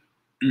man,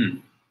 I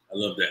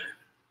love that.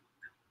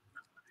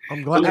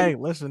 I'm glad. Hey,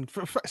 listen,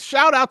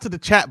 shout out to the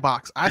chat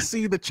box. I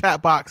see the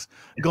chat box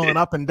going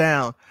up and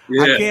down.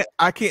 Yeah.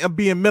 I can't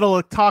be in the middle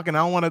of talking. I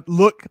don't want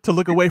to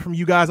look away from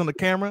you guys on the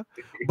camera,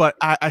 but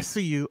I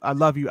see you. I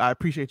love you. I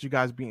appreciate you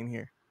guys being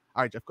here.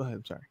 All right, Geoff, go ahead.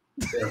 I'm sorry.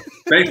 Yeah.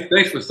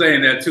 Thanks for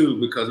saying that too,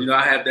 because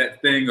I have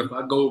that thing. If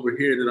I go over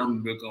here,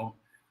 that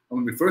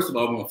first of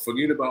all, I'm gonna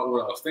forget about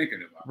what I was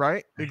thinking about.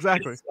 Right?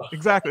 Exactly.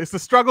 Exactly. It's the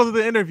struggles of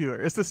the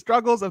interviewer. It's the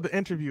struggles of the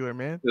interviewer,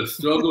 man. The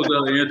struggles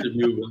of the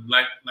interviewer.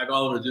 Like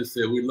Oliver just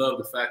said, we love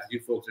the fact that you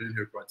folks are in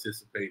here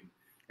participating.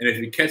 And if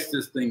you catch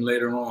this thing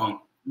later on,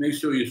 make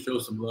sure you show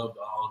some love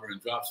to Oliver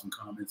and drop some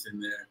comments in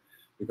there,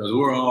 because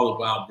we're all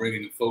about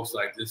bringing folks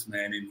like this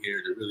man in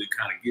here to really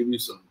kind of give you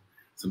some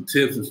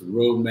tips and some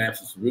roadmaps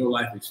and some real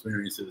life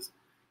experiences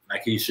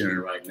like he's sharing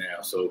right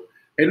now. So,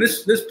 hey,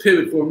 let's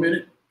pivot for a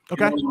minute.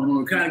 Okay.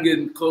 We're kind of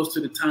getting close to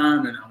the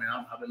time, and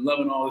I've been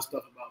loving all this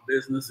stuff about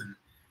business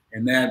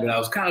and that, but I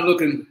was kind of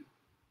looking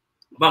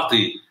about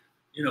the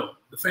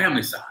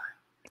family side.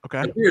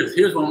 Okay. But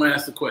here's what I'm gonna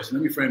ask the question.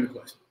 Let me frame the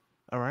question.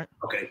 All right.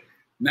 Okay.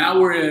 Now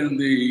we're in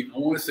I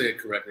want to say it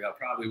correctly. I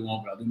probably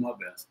won't, but I'll do my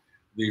best.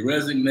 The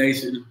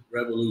resignation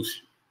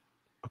revolution.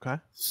 Okay.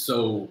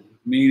 So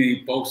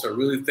meaning folks are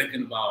really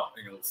thinking about,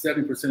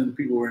 70% of the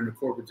people who are in the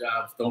corporate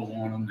jobs don't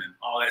want them, and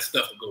all that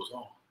stuff that goes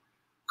on.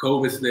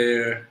 COVID's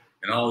there.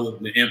 And all of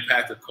the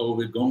impact of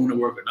COVID, going to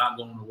work or not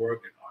going to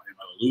work, and am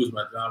I going to lose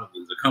my job?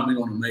 Is the company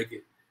going to make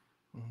it?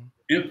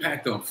 Mm-hmm.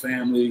 Impact on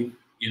family,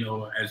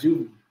 as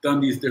you've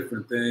done these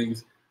different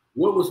things,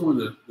 what was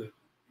one of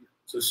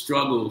the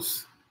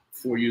struggles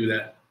for you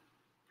that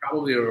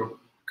probably are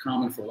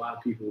common for a lot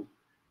of people,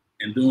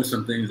 and doing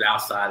some things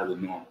outside of the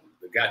normal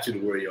that got you to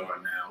where you are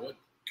now? What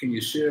can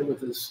you share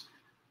with us,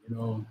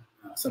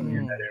 something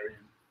in that area?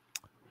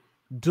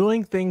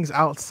 Doing things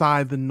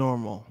outside the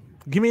normal.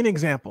 Give me an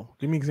example.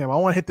 Give me an example. I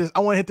want to hit this. I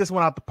want to hit this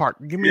one out the park.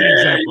 Give me an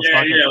example.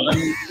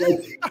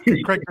 I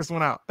can crank this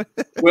one out.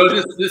 Well,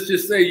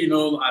 just say,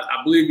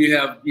 I believe you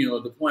have,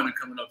 a deployment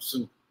coming up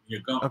soon.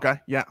 You're gone. Okay.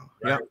 Yeah.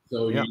 Right? Yeah.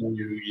 So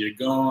you're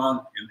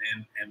gone,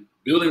 and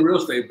building real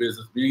estate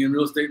business, being in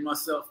real estate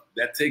myself,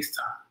 that takes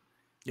time.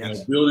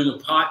 Yes. Building a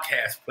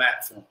podcast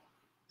platform,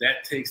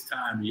 that takes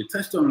time. You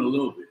touched on it a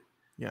little bit.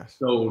 Yes.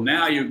 So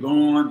now you're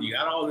gone. You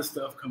got all this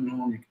stuff coming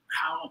home.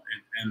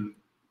 And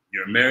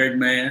you're a married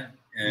man,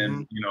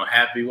 and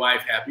happy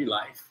wife, happy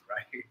life,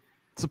 right?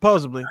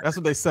 Supposedly, that's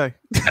what they say.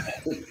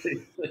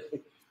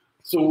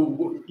 So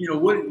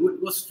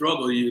what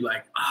struggle are you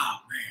like? Oh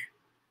man,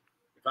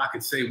 if I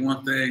could say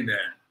one thing that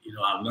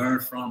I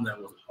learned from that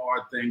was a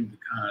hard thing to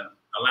kind of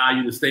allow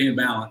you to stay in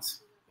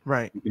balance,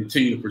 right? And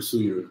continue to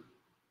pursue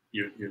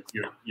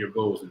your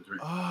goals and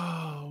dreams.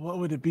 Oh, what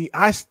would it be?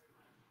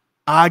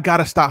 I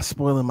gotta stop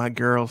spoiling my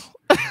girls.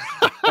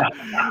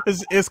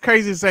 It's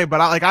crazy to say, but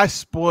I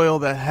spoil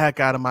the heck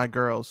out of my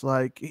girls.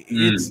 Like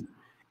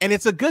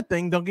it's a good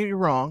thing. Don't get me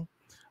wrong,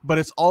 but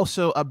it's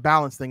also a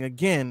balance thing.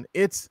 Again,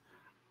 it's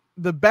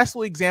the best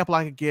example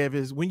I could give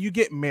is when you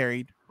get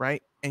married,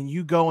 right? And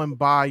you go and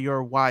buy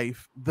your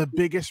wife the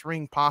biggest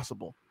ring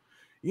possible.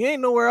 You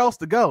ain't nowhere else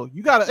to go.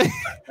 You gotta,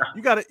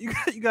 you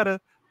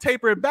gotta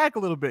taper it back a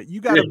little bit.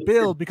 You gotta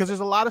build, because there's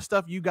a lot of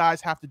stuff you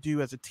guys have to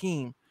do as a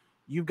team.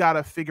 You've got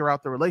to figure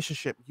out the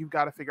relationship. You've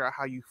got to figure out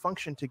how you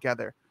function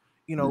together.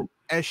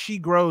 As she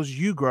grows,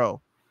 you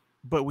grow.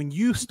 But when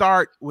you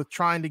start with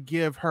trying to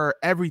give her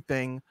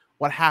everything,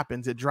 what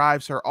happens? It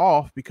drives her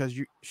off, because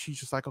she's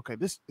just like, okay,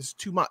 this is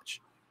too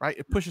much, right?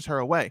 It pushes her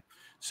away.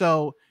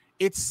 So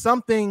it's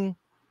something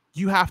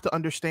you have to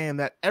understand,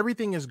 that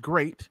everything is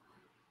great.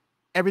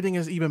 Everything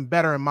is even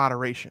better in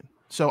moderation.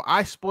 So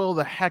I spoil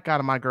the heck out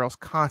of my girls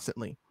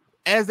constantly,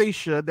 as they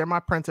should. They're my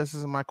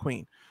princesses and my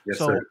queen. Yes,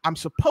 so sir. I'm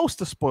supposed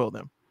to spoil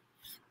them.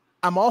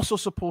 I'm also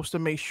supposed to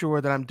make sure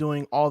that I'm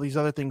doing all these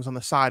other things on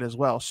the side as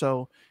well.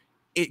 So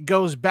it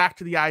goes back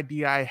to the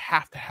idea I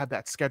have to have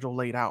that schedule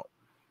laid out.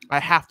 I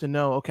have to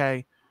know,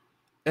 okay,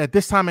 at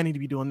this time I need to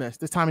be doing this.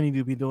 This time I need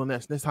to be doing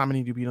this. This time I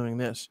need to be doing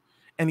this.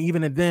 And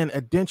even then,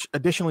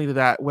 additionally to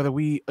that, whether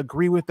we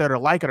agree with it or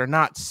like it or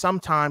not,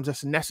 sometimes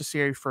it's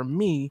necessary for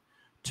me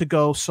to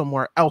go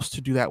somewhere else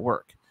to do that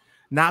work.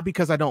 Not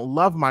because I don't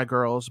love my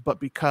girls, but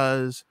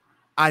because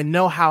I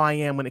know how I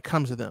am when it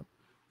comes to them.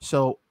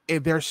 So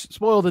if they're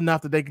spoiled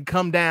enough that they can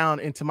come down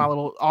into my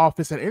little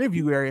office and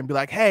interview area and be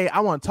like, hey, I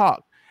want to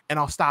talk, and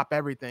I'll stop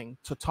everything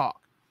to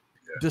talk,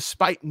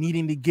 despite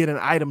needing to get an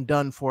item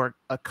done for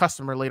a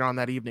customer later on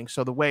that evening.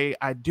 So the way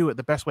I do it,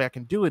 the best way I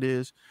can do it,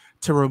 is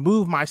to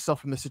remove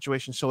myself from the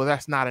situation so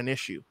that's not an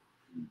issue,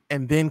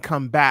 and then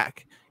come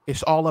back.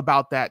 It's all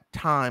about that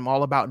time,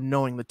 all about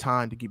knowing the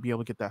time to be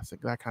able to get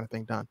that kind of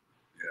thing done.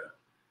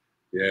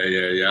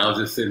 Yeah. I was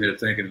just sitting here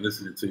thinking,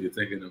 listening to you,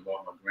 thinking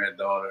about my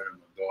granddaughter and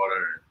my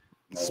daughter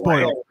and my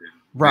spoiled. Wife.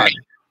 Right.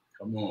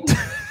 Man, come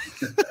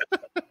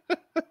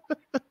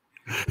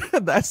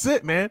on. That's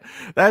it, man.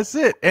 That's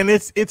it. And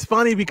it's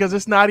funny because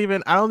it's not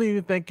even, I don't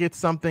even think it's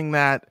something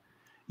that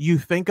you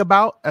think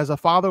about as a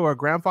father or a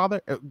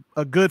grandfather,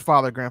 a good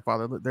father,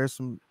 grandfather. There's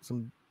some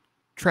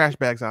trash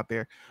bags out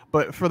there,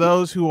 but for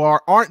those who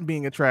aren't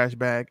being a trash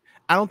bag,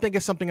 I don't think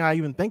it's something I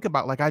even think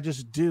about. Like, I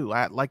just do.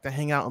 I like to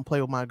hang out and play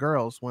with my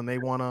girls when they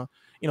want to,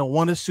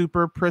 one is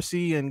super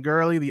prissy and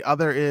girly. The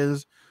other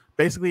is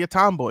basically a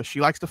tomboy. She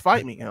likes to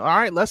fight me. All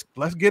right, let's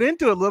get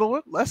into it, little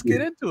one. Let's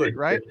get into it,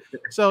 right?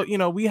 So,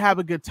 we have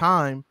a good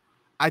time.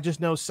 I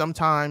just know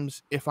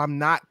sometimes if I'm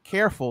not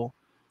careful,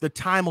 the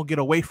time will get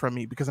away from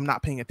me because I'm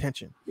not paying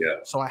attention. Yeah.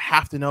 So I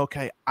have to know,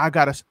 okay, I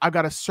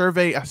gotta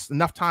survey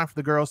enough time for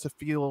the girls to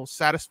feel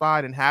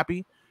satisfied and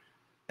happy.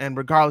 And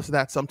regardless of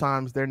that,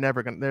 sometimes they're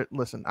never gonna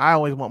listen. I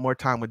always want more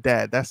time with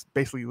dad. That's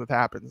basically what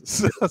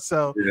happens.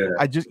 So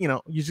I just,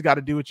 you just got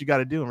to do what you got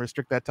to do and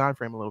restrict that time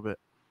frame a little bit.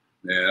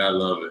 Man, I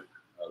love it.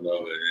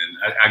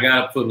 And I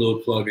got to put a little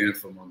plug in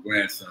for my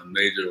grandson,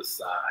 Major Asai,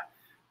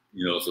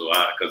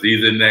 because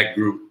he's in that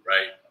group,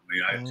 right? I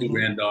mean, I have two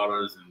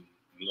granddaughters and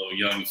a little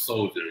young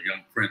soldier,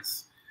 young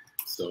prince.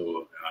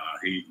 So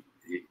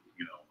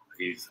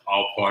he's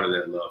all part of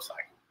that love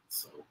cycle.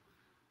 So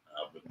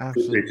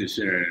appreciate you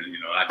sharing.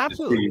 I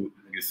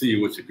can see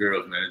you with your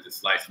girls, man. It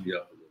just lights me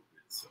up a little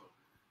bit. So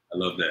I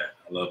love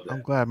that.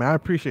 I'm glad, man. I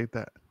appreciate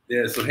that.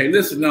 Yeah, so hey,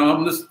 listen, now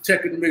I'm just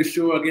checking to make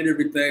sure I get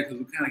everything because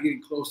we're kind of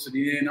getting close to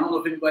the end. I don't know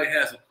if anybody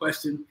has a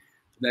question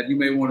that you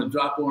may want to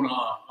drop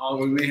on.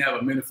 We may have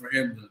a minute for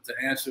him to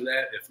answer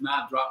that. If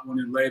not, drop one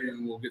in later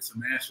and we'll get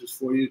some answers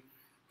for you.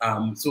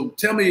 So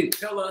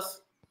tell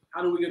us,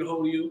 how do we get a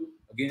hold of you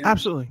again?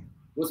 Absolutely.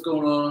 What's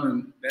going on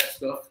and that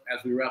stuff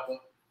as we wrap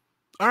up?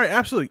 All right,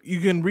 absolutely. You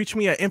can reach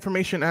me at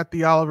information at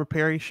The Oliver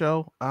Perry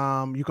Show.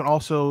 You can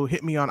also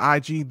hit me on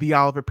IG, The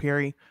Oliver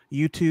Perry,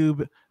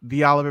 YouTube,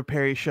 The Oliver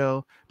Perry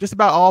Show. Just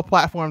about all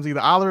platforms,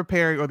 either Oliver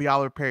Perry or The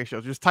Oliver Perry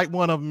Show. Just type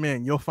one of them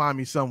in. You'll find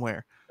me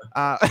somewhere.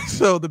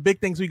 So the big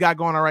things we got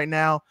going on right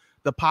now,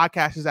 the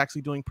podcast is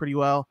actually doing pretty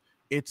well.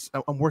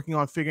 I'm working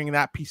on figuring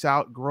that piece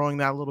out, growing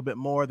that a little bit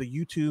more. The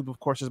YouTube, of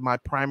course, is my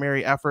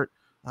primary effort.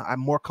 I'm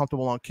more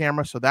comfortable on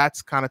camera, so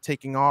that's kind of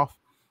taking off.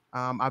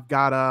 I've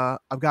got a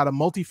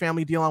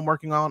multifamily deal I'm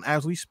working on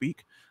as we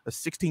speak, a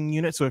 16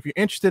 unit. So if you're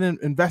interested in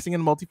investing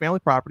in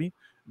multifamily property,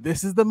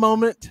 this is the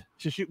moment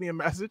to shoot me a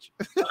message.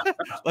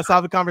 Let's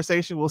have a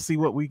conversation. We'll see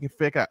what we can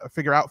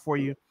figure out for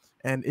you.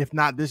 And if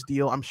not this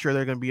deal, I'm sure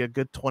there are going to be a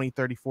good 20,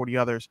 30, 40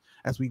 others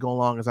as we go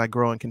along, as I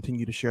grow and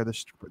continue to share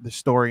this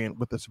story and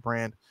with this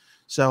brand.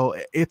 So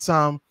it's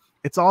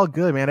all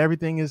good, man.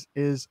 Everything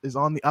is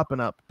on the up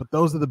and up. But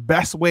those are the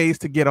best ways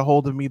to get a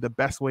hold of me, the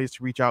best ways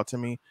to reach out to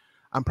me.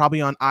 I'm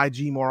probably on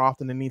IG more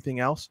often than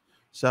anything else.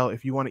 So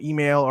if you want to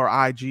email or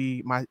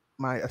IG, my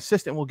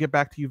assistant will get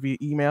back to you via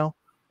email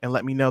and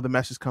let me know the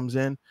message comes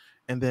in,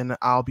 and then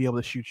I'll be able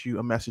to shoot you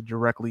a message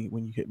directly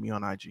when you hit me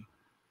on IG.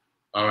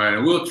 All right,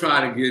 and we'll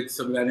try to get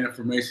some of that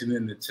information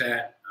in the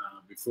chat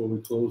before we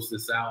close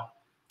this out.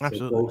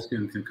 Absolutely. So folks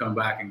can come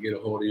back and get a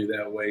hold of you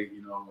that way,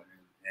 you know.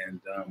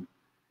 And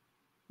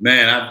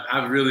man,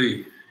 I've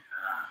really,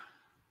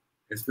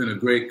 it's been a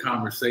great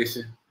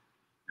conversation,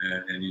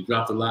 and you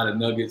dropped a lot of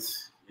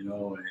nuggets, you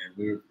know, and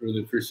we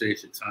really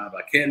appreciate your time.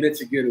 I can't let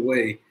you get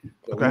away.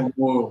 But okay.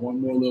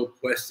 One more little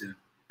question.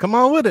 Come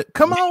on with it.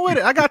 Come on with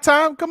it. I got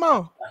time. Come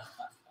on.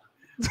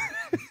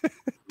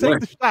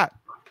 Take the shot.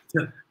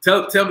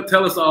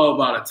 Tell us all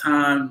about a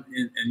time,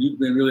 and you've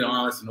been really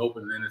honest and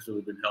open, and it's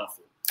really been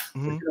helpful.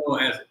 Mm-hmm. But, you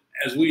know,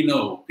 as we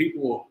know,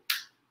 people,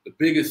 the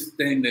biggest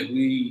thing that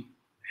we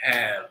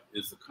have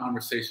is the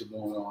conversation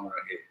going on in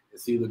our head.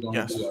 It's either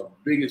going to be our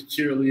biggest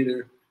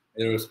cheerleader,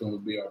 or it's going to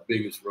be our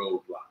biggest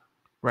roadblock.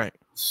 Right.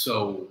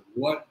 So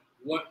what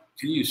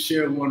can you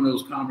share one of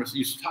those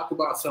conversations? You talk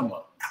about some of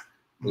them,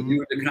 but you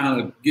were to kind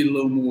of get a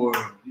little more,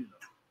 you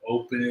know,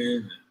 open,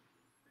 and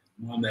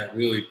one that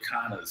really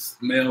kind of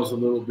smells a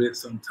little bit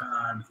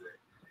sometimes,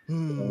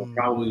 that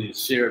probably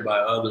is shared by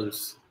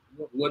others.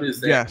 What is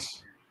that?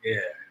 Yes. Yeah.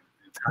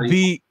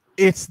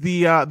 It's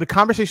the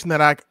conversation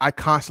that I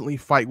constantly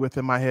fight with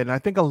in my head, and I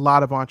think a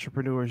lot of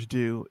entrepreneurs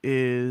do,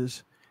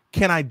 is,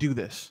 can I do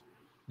this?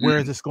 Where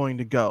is this going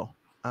to go?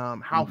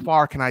 How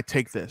far can I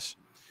take this?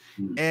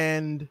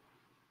 And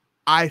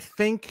I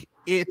think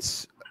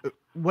it's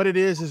what it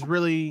is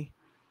really,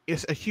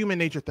 it's a human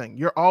nature thing.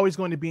 You're always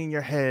going to be in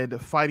your head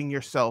fighting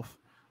yourself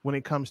when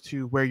it comes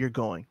to where you're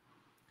going.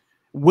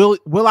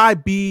 Will I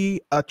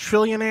be a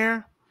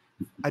trillionaire?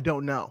 I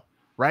don't know,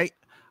 right?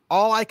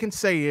 All I can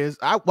say is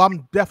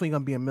I'm definitely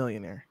going to be a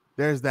millionaire.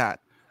 There's that.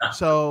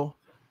 So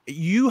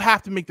you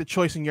have to make the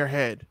choice in your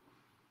head.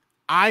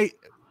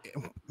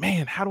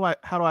 Man, how do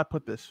I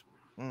put this?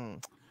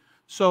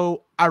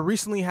 So I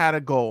recently had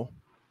a goal.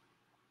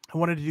 I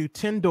wanted to do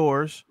 10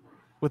 doors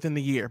within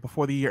the year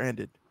before the year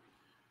ended.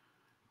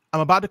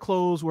 I'm about to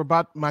close.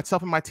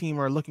 Myself and my team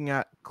are looking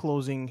at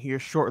closing here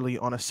shortly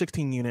on a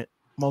 16-unit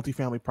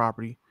multifamily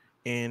property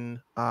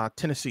in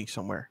Tennessee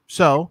somewhere.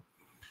 So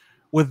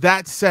with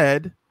that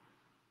said,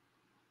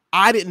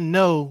 I didn't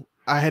know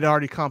I had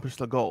already accomplished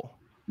the goal.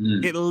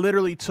 It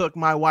literally took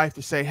my wife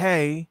to say,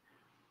 hey,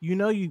 you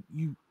know,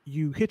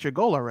 you hit your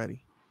goal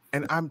already.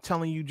 And I'm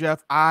telling you,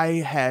 Geoff, I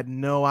had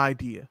no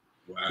idea.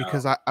 Wow.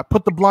 Because I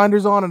put the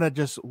blinders on and I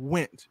just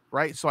went,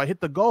 right? So I hit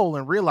the goal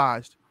and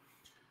realized.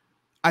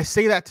 I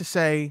say that to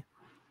say,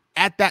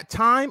 at that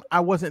time, I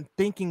wasn't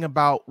thinking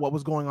about what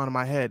was going on in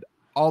my head.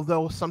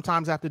 Although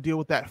sometimes I have to deal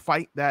with that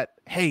fight that,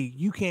 hey,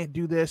 you can't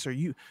do this, or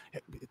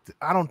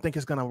I don't think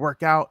it's going to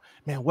work out.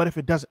 Man, what if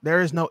it doesn't?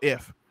 There is no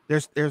if.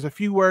 There's a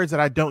few words that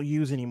I don't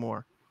use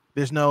anymore.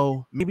 There's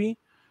no maybe.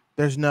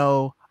 There's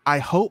no I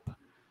hope.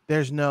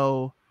 There's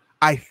no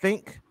I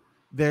think.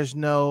 There's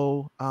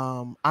no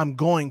I'm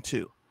going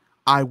to.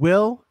 I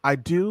will. I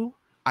do.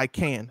 I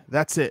can.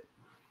 That's it.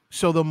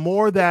 So the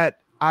more that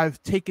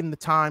I've taken the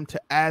time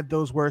to add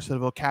those words to the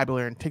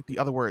vocabulary and take the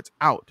other words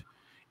out,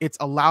 it's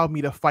allowed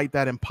me to fight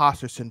that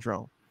imposter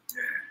syndrome.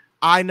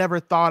 I never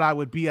thought I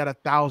would be at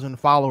 1,000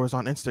 followers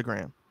on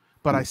Instagram,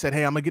 but I said,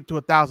 hey, I'm gonna get to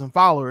 1,000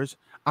 followers.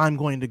 I'm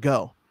going to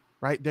go,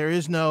 right? There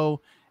is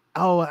no,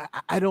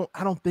 I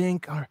don't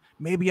think, or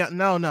maybe,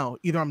 no.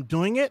 Either I'm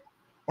doing it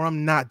or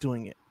I'm not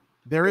doing it.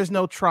 There is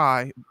no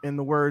try, in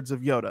the words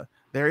of Yoda.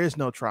 There is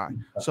no try.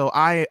 So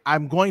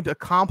I'm going to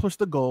accomplish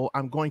the goal.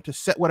 I'm going to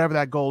set whatever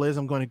that goal is.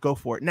 I'm going to go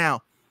for it.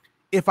 Now,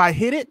 if I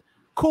hit it,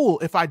 cool.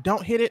 If I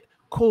don't hit it,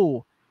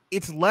 cool.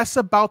 It's less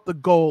about the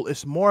goal.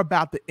 It's more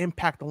about the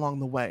impact along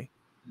the way.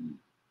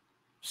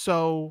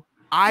 So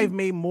I've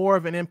made more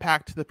of an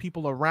impact to the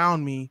people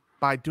around me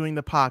by doing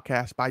the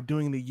podcast, by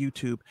doing the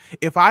YouTube.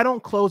 If I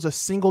don't close a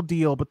single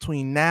deal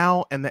between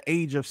now and the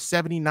age of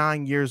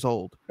 79 years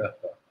old,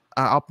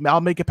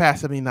 I'll make it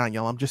past 79,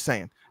 y'all. I'm just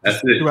saying.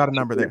 Threw out a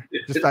number there.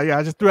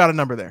 I just threw out a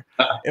number there.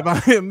 If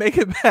I make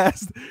it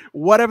past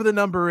whatever the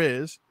number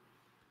is,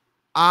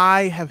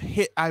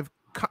 I've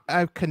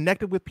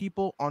connected with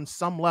people on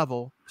some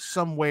level,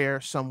 somewhere,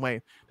 some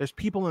way. There's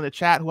people in the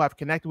chat who I've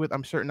connected with,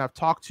 I'm certain I've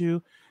talked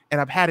to, and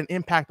I've had an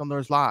impact on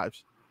those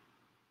lives.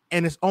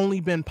 And it's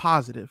only been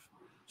positive.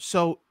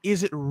 So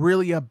is it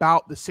really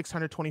about the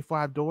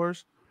 625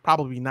 doors?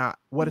 Probably not.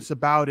 What it's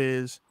about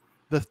is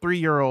the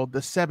 3-year-old, the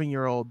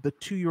 7-year-old, the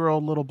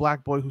 2-year-old little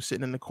black boy who's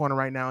sitting in the corner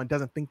right now and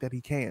doesn't think that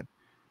he can.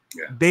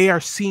 Yeah. They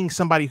are seeing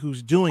somebody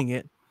who's doing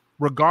it,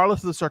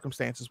 regardless of the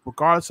circumstances,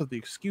 regardless of the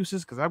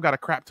excuses, because I've got a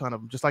crap ton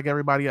of them, just like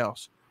everybody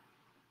else.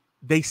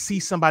 They see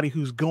somebody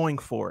who's going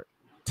for it,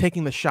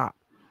 taking the shot.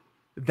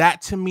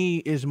 That to me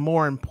is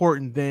more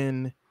important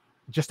than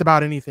just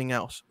about anything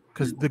else,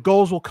 because the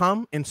goals will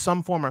come in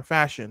some form or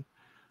fashion,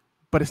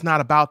 but it's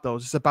not about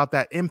those. It's about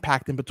that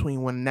impact in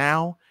between when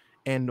now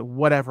and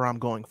whatever I'm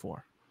going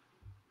for.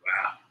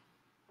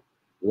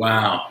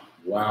 Wow.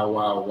 Wow,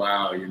 wow,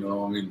 wow. You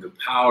know, I mean, the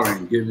power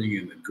in giving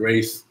and the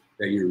grace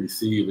that you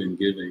receive in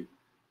giving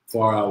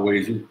far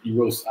outweighs.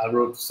 I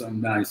wrote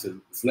something down. You said,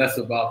 it's less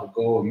about the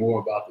goal and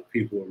more about the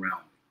people around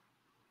me.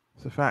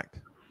 It's a fact.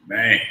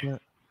 Man.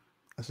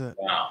 That's it.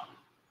 Wow.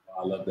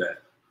 I love that.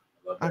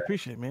 I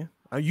appreciate it, man.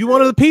 You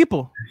one of the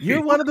people.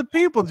 You're one of the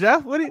people,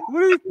 Geoff.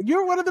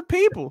 You're one of the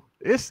people.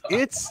 It's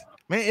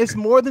man, it's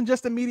more than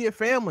just immediate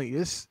family.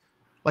 It's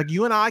like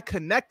you and I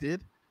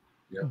connected.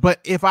 Yeah. But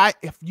if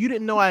you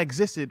didn't know I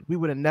existed, we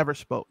would have never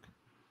spoke.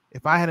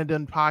 If I hadn't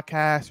done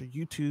podcasts or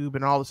YouTube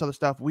and all this other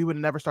stuff, we would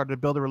have never started to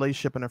build a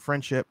relationship and a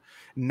friendship.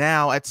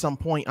 Now, at some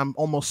point, I'm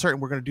almost certain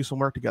we're going to do some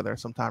work together at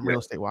some time, real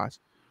estate wise,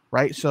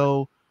 right?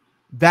 So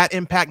that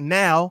impact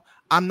now,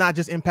 I'm not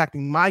just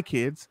impacting my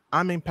kids,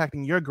 I'm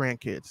impacting your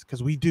grandkids,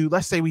 because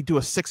let's say we do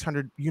a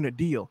 600 unit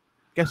deal.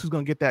 Guess who's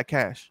going to get that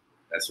cash?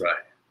 That's right.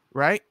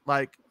 Right?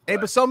 Like, hey,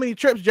 but so many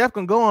trips Geoff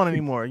can go on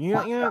anymore.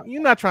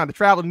 You're not trying to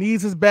travel.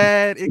 Knees is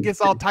bad. It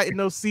gets all tight in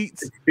those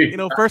seats. You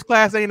know, first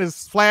class ain't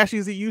as flashy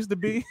as it used to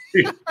be.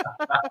 You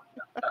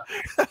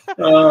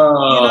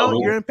know,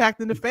 you're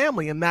impacting the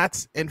family,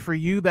 and for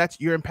you,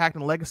 you're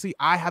impacting legacy.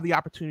 I have the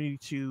opportunity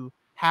to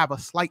have a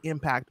slight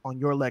impact on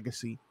your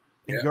legacy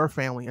and your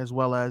family, as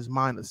well as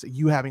mine.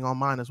 You having on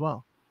mine as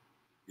well.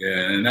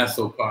 Yeah, and that's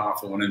so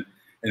powerful. And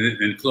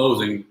in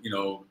closing, you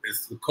know,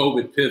 it's the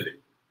COVID pivot.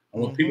 I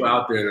want people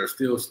out there that are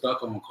still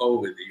stuck on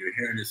COVID, that you're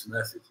hearing this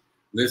message,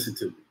 listen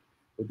to me.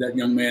 What that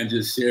young man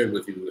just shared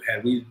with you,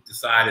 had we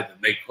decided to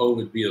make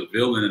COVID be a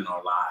villain in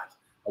our lives,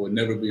 I would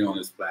never be on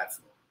this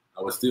platform.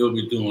 I would still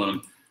be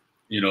doing,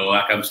 you know,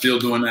 like I'm still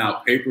doing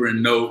now, paper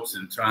and notes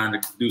and trying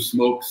to do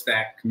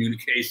smokestack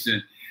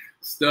communication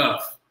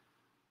stuff.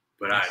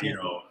 But I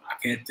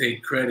can't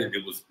take credit.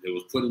 It was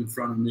put in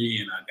front of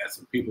me, and I got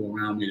some people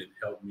around me that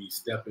helped me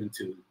step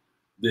into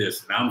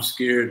this. And I'm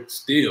scared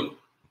still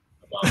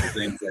about the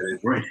things that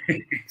it brings.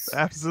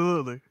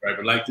 Absolutely. Right.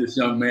 But like this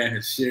young man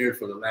has shared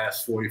for the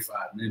last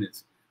 45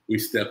 minutes, we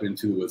step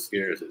into what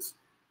scares us.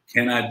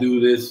 Can I do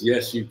this?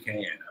 Yes, you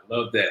can. I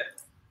love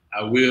that.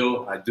 I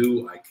will. I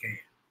do. I can.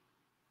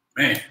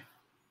 Man.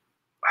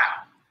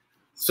 Wow.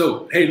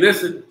 So, hey,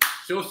 listen,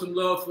 show some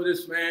love for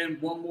this man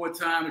one more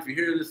time. If you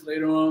hear this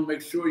later on,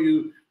 make sure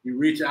you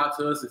reach out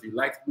to us if you'd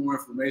like more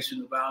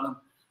information about him.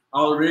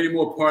 Are there any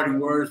more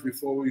parting words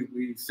before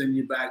we send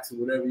you back to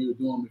whatever you were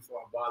doing before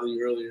I bothered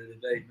you earlier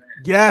today, man?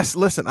 Yes,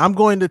 listen, I'm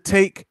going to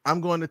take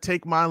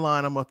my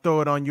line. I'm gonna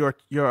throw it on your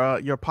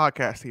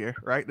podcast here,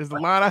 right? There's a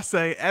line I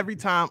say every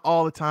time,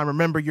 all the time.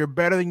 Remember, you're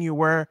better than you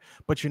were,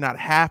 but you're not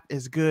half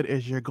as good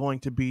as you're going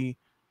to be.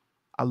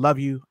 I love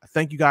you.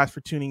 Thank you guys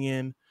for tuning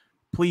in.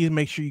 Please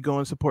make sure you go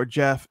and support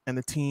Geoff and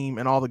the team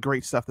and all the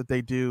great stuff that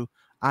they do.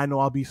 I know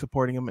I'll be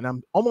supporting him, and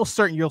I'm almost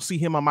certain you'll see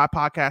him on my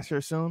podcast here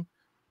soon.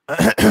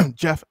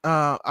 Geoff,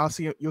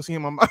 you'll see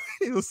him on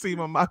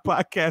my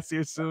podcast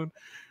here soon,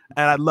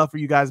 and I'd love for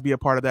you guys to be a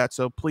part of that.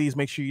 So please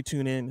make sure you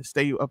tune in,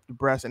 stay up to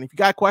breast, and if you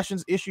got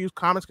questions, issues,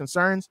 comments,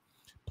 concerns,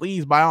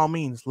 please by all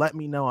means let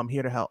me know. I'm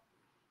here to help.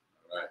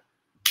 All right.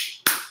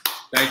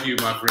 Thank you,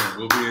 my friend.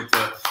 We'll be in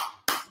touch.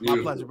 Beautiful.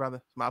 My pleasure, brother.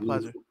 It's my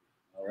pleasure.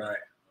 All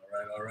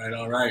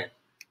right.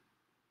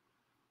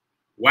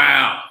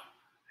 Wow.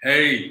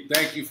 Hey,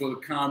 thank you for the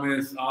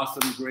comments.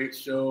 Awesome, great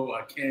show.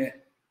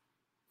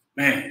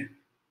 Man.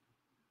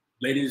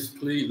 Ladies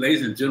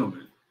and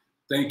gentlemen,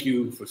 thank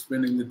you for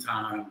spending the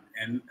time,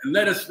 and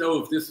let us know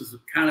if this is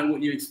kind of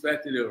what you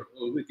expected or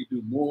we could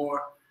do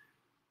more.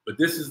 But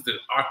this is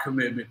our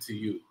commitment to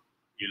you,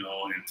 you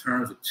know, in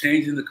terms of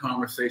changing the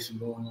conversation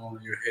going on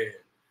in your head.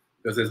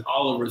 Because as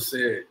Oliver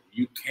said,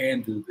 you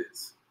can do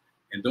this.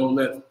 And don't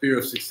let fear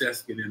of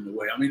success get in the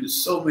way. I mean,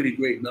 there's so many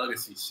great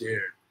nuggets he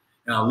shared.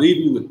 And I'll leave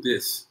you with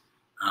this.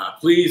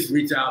 Please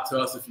reach out to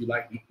us if you'd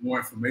like more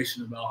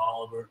information about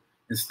Oliver.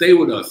 And stay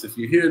with us. If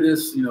you hear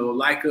this, you know,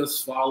 like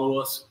us, follow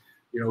us.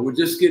 You know, we're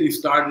just getting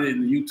started in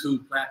the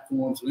YouTube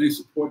platform. So any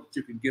support that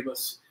you can give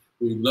us,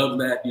 we love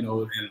that. You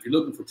know, and if you're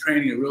looking for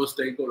training in real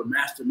estate, go to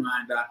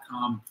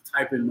mastermind.com,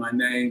 type in my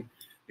name.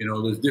 You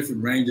know, there's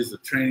different ranges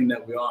of training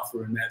that we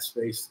offer in that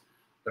space.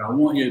 But I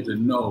want you to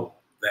know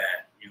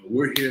that, you know,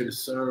 we're here to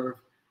serve.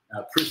 I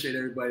appreciate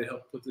everybody that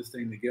helped put this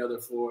thing together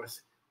for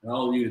us. And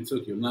all of you that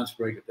took your lunch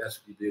break, if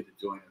that's what you did, to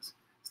join us.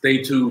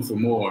 Stay tuned for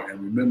more.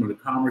 And remember, the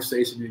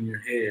conversation in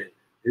your head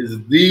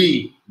is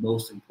the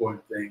most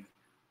important thing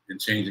in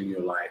changing your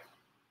life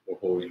or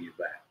holding you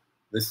back.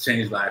 Let's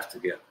change lives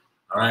together.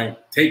 All right.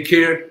 Take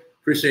care.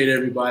 Appreciate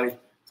everybody.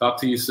 Talk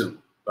to you soon.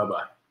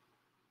 Bye-bye.